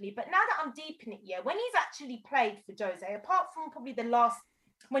him properly. But now that I'm deep in it, when he's actually played for Jose, apart from probably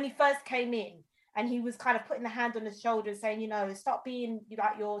when he first came in, and he was kind of putting the hand on his shoulder and saying, stop being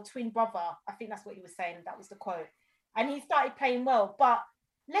like your twin brother. I think that's what he was saying. That was the quote. And he started playing well. But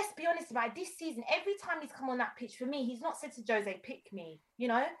let's be honest about it. This season, every time he's come on that pitch, for me, he's not said to Jose, pick me.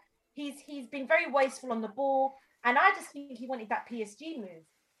 He's been very wasteful on the ball. And I just think he wanted that PSG move.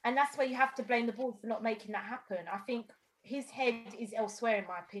 And that's where you have to blame the board for not making that happen. I think his head is elsewhere, in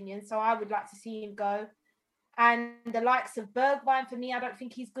my opinion. So I would like to see him go. And the likes of Bergwijn, for me, I don't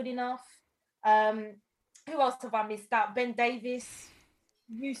think he's good enough. Who else have I missed out? Ben Davis,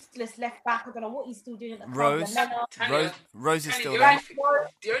 useless left back. I don't know what he's still doing at the club. Rose is still there.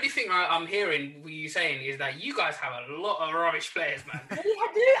 The only thing I'm hearing you saying is that you guys have a lot of rubbish players, man. We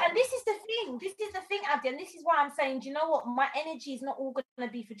do, and this is the thing. This is the thing, Abdi, and this is why I'm saying, do you know what? My energy is not all going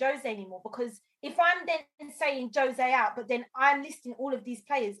to be for Jose anymore, because if I'm then saying Jose out, but then I'm listing all of these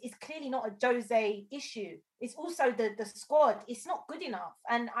players, it's clearly not a Jose issue. It's also the squad. It's not good enough.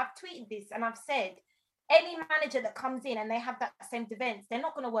 And I've tweeted this and I've said, any manager that comes in and they have that same defense, they're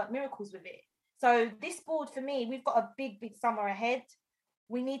not going to work miracles with it. So this board, for me, we've got a big summer ahead.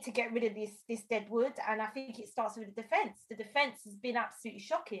 We need to get rid of this deadwood. And I think it starts with the defense. The defense has been absolutely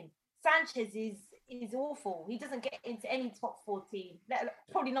shocking. Sanchez is awful. He doesn't get into any top 4 team,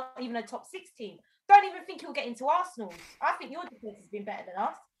 probably not even a top 6 team. Don't even think he'll get into Arsenal. I think your defense has been better than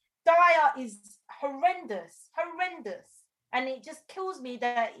us. Dyer is horrendous. And it just kills me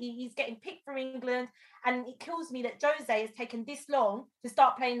that he's getting picked for England. And it kills me that Jose has taken this long to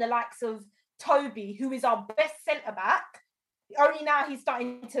start playing the likes of Toby, who is our best centre-back. Only now he's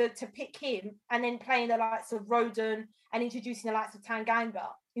starting to pick him and then playing the likes of Rodon and introducing the likes of Tanganga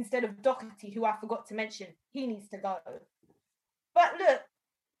instead of Doherty, who I forgot to mention. He needs to go. But look,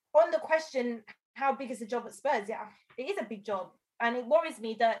 on the question, how big is the job at Spurs? Yeah, it is a big job. And it worries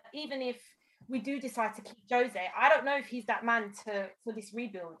me that even if we do decide to keep Jose, I don't know if he's that man for this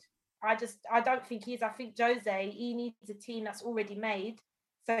rebuild. I don't think he is. I think Jose, he needs a team that's already made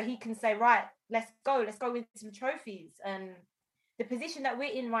so he can say, right, let's go win some trophies. And the position that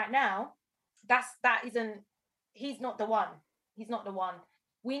we're in right now, he's not the one. He's not the one.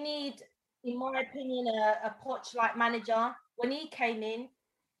 We need, in my opinion, a Poch-like manager. When he came in,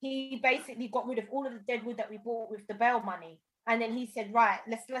 he basically got rid of all of the deadwood that we bought with the Bale money. And then he said, right,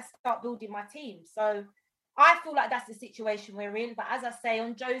 let's start building my team. So I feel like that's the situation we're in. But as I say,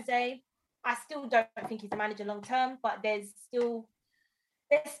 on Jose, I still don't think he's a manager long term, but there's still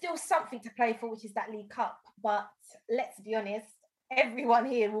something to play for, which is that League Cup. But let's be honest, everyone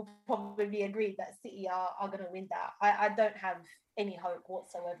here will probably agree that City are going to win that. I don't have any hope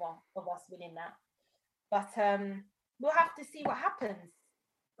whatsoever of us winning that. But we'll have to see what happens.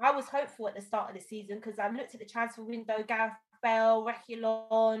 I was hopeful at the start of the season because I looked at the transfer window, Gareth Bale,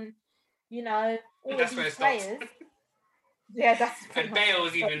 Reguilon, all of these players. Yeah, that's and Bale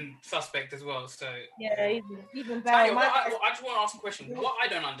was even suspect as well. So yeah, even Bale. Tanya, I just want to ask a question. What I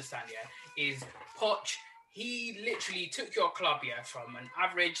don't understand is Poch. He literally took your club from an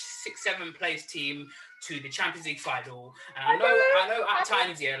average 6-7 place team to the Champions League final. And I know at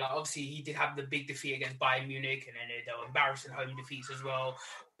times, obviously he did have the big defeat against Bayern Munich, and then there were embarrassing home defeats as well.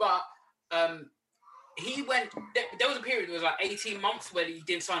 But he went. There was a period. It was like 18 months where he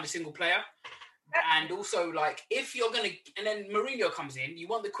didn't sign a single player. And also, if you're gonna, and then Mourinho comes in, you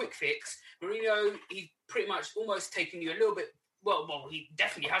want the quick fix. Mourinho, he's pretty much almost taken you a little bit. Well, he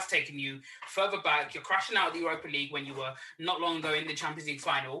definitely has taken you further back. You're crashing out of the Europa League when you were not long ago in the Champions League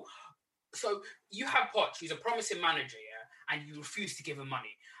final. So you have Poch, who's a promising manager, and you refuse to give him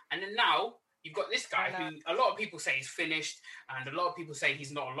money. And then now you've got this guy who a lot of people say is finished, and a lot of people say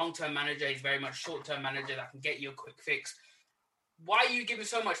he's not a long-term manager. He's very much short-term manager that can get you a quick fix. Why are you giving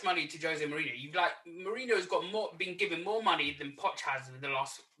so much money to Jose Mourinho? Mourinho's been given more money than Poch has in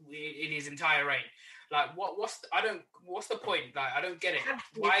his entire reign. What's the point? I don't get it.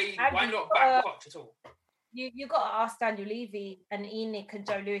 Why not back Poch at all? You got to ask Daniel Levy and ENIC and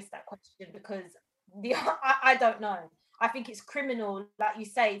Joe Lewis that question, because I don't know. I think it's criminal, like you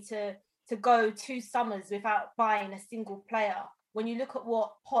say, to go 2 summers without buying a single player. When you look at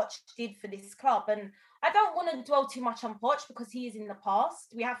what Poch did for this club, and I don't want to dwell too much on Poch because he is in the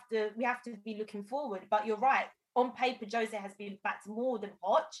past. We have to be looking forward. But you're right. On paper, Jose has been backed more than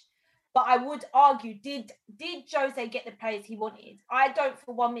Poch. But I would argue, did Jose get the players he wanted? I don't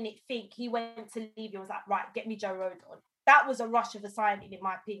for 1 minute think he went to Levy and was like, right, get me Joe Rodon. That was a rush of a signing, in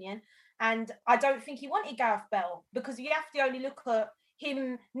my opinion. And I don't think he wanted Gareth Bale, because you have to only look at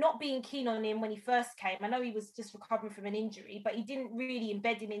him not being keen on him when he first came. I know he was just recovering from an injury, but he didn't really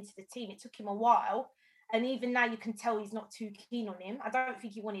embed him into the team. It took him a while. And even now you can tell he's not too keen on him. I don't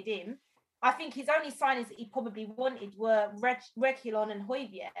think he wanted him. I think his only signings that he probably wanted were Reguilon and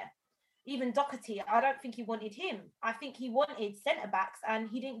Højbjerg. Even Doherty, I don't think he wanted him. I think he wanted centre-backs and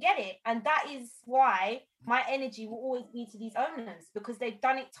he didn't get it. And that is why my energy will always be to these owners, because they've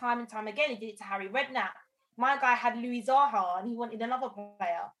done it time and time again. He did it to Harry Redknapp. My guy had Louis Zaha and he wanted another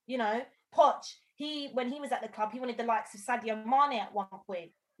player. Poch, when he was at the club, he wanted the likes of Sadio Mane at one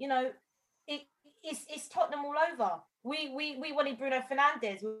point. It's Tottenham all over. We wanted Bruno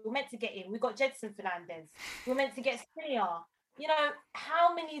Fernandes. We were meant to get him. We got Jedson Fernandes. We were meant to get Skriniar.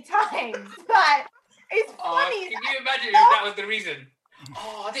 How many times? It's funny. Can you imagine if that was the reason?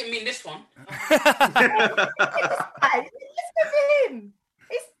 Oh, I didn't mean this one. Listen to him.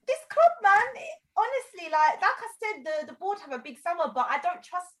 It's this club, man. Honestly, like I said, the board have a big summer, but I don't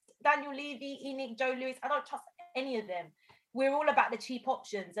trust Daniel Levy, ENIC, Joe Lewis. I don't trust any of them. We're all about the cheap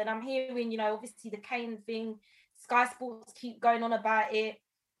options. And I'm hearing, obviously the Kane thing, Sky Sports keep going on about it.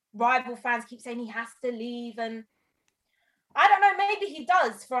 Rival fans keep saying he has to leave. And I don't know, maybe he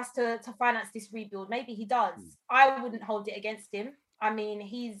does for us to finance this rebuild. Maybe he does. I wouldn't hold it against him. I mean,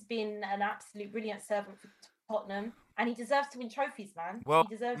 he's been an absolute brilliant servant for Tottenhm, and he deserves to win trophies, man. Well,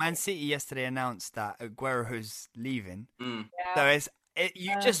 Man City yesterday announced that Aguero's leaving. Yeah. So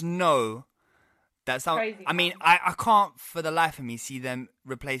you just know that crazy, I mean, I can't for the life of me see them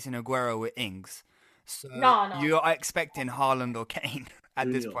replacing Aguero with Ings. So no. You're expecting Haaland or Kane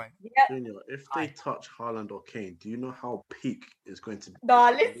at this point. Junior, if they touch Haaland or Kane, do you know how peak is going to be?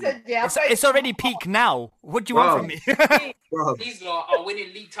 No, listen, yeah. It's already peak now. What do you want from me? These lot are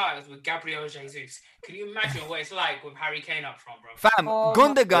winning league titles with Gabriel Jesus. Can you imagine what it's like with Harry Kane up front, bro? Fam,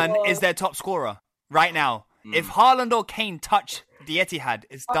 Gundogan is their top scorer right now. If Haaland or Kane touch the Etihad,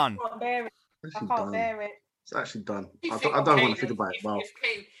 it's done. I can't bear it. It's actually done. I don't want to think about it. Wow.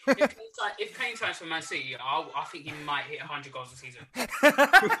 If Kane signs for Man City, I think he might hit 100 goals a season. Bro,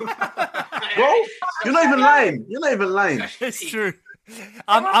 you're not even lying. It's true.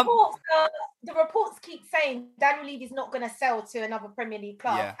 The reports keep saying Daniel Levy's not going to sell to another Premier League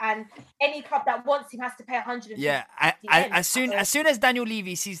club, and any club that wants him has to pay 150. Yeah, as soon as Daniel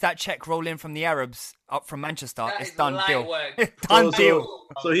Levy sees that check roll in from the Arabs up from Manchester, it's done deal. Done deal.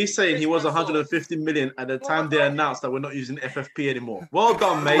 So he's saying he was 150 million at the time they announced that we're not using FFP anymore. Well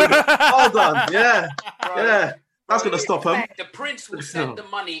done, mate. Well done. Yeah, yeah. That's going to stop him. The Prince will send the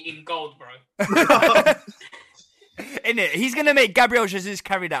money in gold, bro. In it, he's gonna make Gabriel Jesus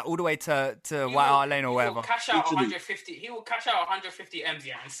carry that all the way to White Hart Lane or wherever. He will cash out 150. He will cash out 150 M's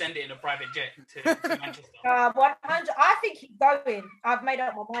and send it in a private jet to Manchester. 100. I think he's going. I've made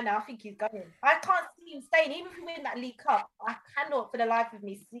up my mind now. I think he's going. I can't see him staying, even if we win that League Cup. I cannot, for the life of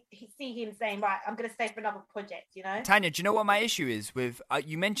me, see him saying, "Right, I'm gonna stay for another project." You know. Tanya, do you know what my issue is with?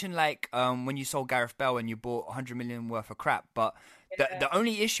 You mentioned like when you sold Gareth Bale and you bought 100 million worth of crap, but. The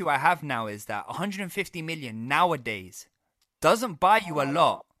only issue I have now is that 150 million nowadays doesn't buy you a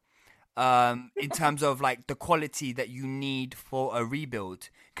lot in terms of like the quality that you need for a rebuild.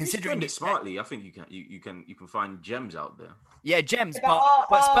 Considering it smartly, I think you can find gems out there. Yeah, gems,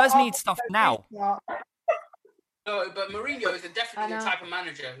 but Spurs need stuff now. No, but Mourinho is definitely the type of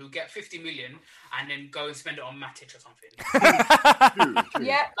manager who get 50 million and then go and spend it on Matic or something. True.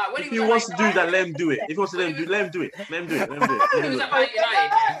 Yeah. Like if he wants to do that, let him do it. If he wants to let him do it. Let him do it. When he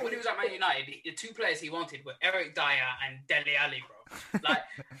was at Man United, the two players he wanted were Eric Dyer and Dele Alli, bro. Like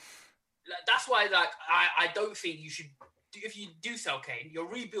that's why, like, I don't think you should. If you do sell Kane, your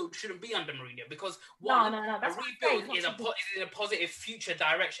rebuild shouldn't be under Mourinho because a rebuild is in a positive future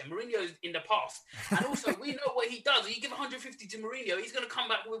direction. Mourinho is in the past, and also we know what he does. You give 150 to Mourinho, he's going to come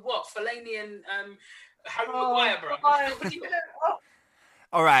back with what? Fellaini and Harry Maguire, bro.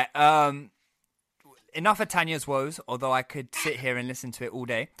 All right. Enough of Tanya's woes. Although I could sit here and listen to it all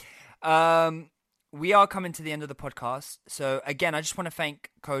day. We are coming to the end of the podcast. So, again, I just want to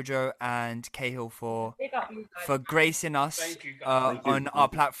thank Kojo and Cahill for gracing us on our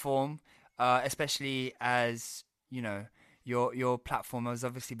platform, especially as, you know, your platform has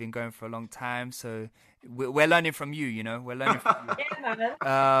obviously been going for a long time. So, we're learning from you, you know. We're learning from you.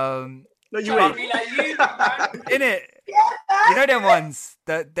 No, you ain't. Innit? You know them ones.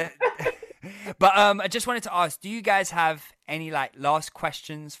 But I just wanted to ask, do you guys have any, like, last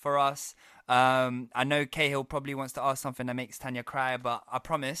questions for us? I know Cahill probably wants to ask something that makes Tanya cry, but I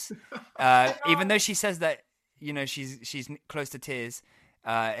promise, even though she says that, you know, she's close to tears,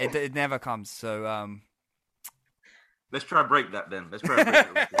 it never comes. So let's try to break that then. Let's try to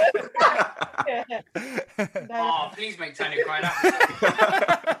break that. Oh, please make Tanya cry.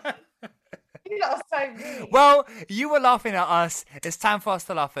 You lot are so rude. Well, you were laughing at us. It's time for us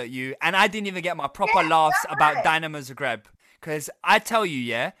to laugh at you, and I didn't even get my proper laughs about Dynamo Zagreb because I tell you,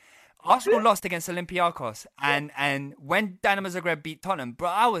 yeah. Arsenal lost against Olympiacos, and when Dynamo Zagreb beat Tottenham, bro,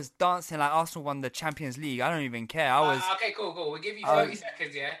 I was dancing like Arsenal won the Champions League. I don't even care. Okay, cool. We'll give you 30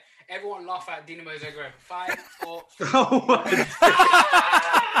 seconds, yeah? Everyone laugh at Dynamo Zagreb. 5, 4...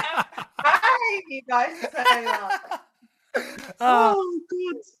 I hate you guys so much. Oh,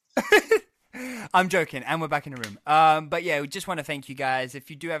 good. I'm joking, and we're back in the room. But yeah, we just want to thank you guys.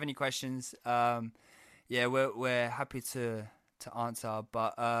 If you do have any questions, we're happy to answer,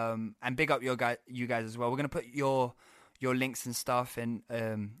 but and big up you guys as well. We're gonna put your links and stuff in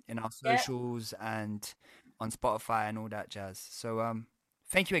our socials and on Spotify and all that jazz. So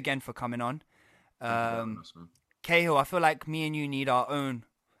thank you again for coming on. Cahill, I feel like me and you need our own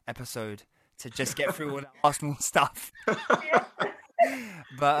episode to just get through all the Arsenal stuff.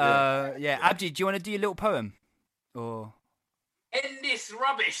 But Abdi, do you want to do your little poem or end this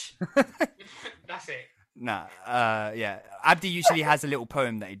rubbish? That's it. Nah, Abdi usually has a little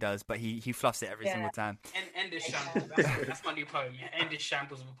poem that he does, but he fluffs it every single time. End this shambles. That's my new poem. Yeah, end this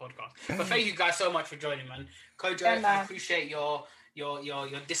shambles of a podcast. But thank you guys so much for joining, man. Kojo, I appreciate your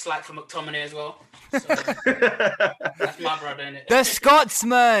dislike for McTominay as well. So, that's my brother, innit? The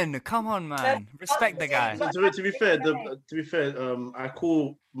Scotsman, come on, man, respect the guy. To be fair, I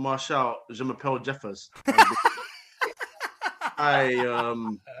call Martial Je m'appelle Jeffers. I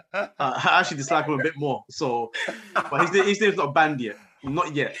actually dislike him a bit more. So, but his name's not banned yet.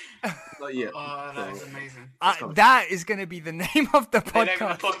 Not yet. Oh, that's amazing. That is going to be the name of the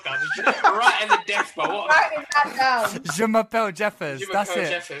podcast. Right in the death, but what? Writing that down. Je m'appelle Jeffers. That's it.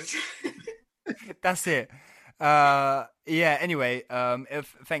 Jeffers. That's it. Anyway,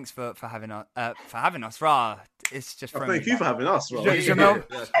 thanks for having us. Rah, it's just. Thank you for having us. Rah.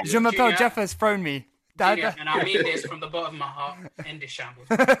 Je m'appelle Jeffers. Thrown me. Junior, and I mean this from the bottom of my heart. End this shambles.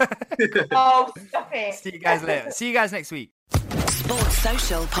 Oh, stop it. See you guys later. See you guys next week. Sports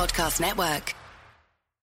Social Podcast Network.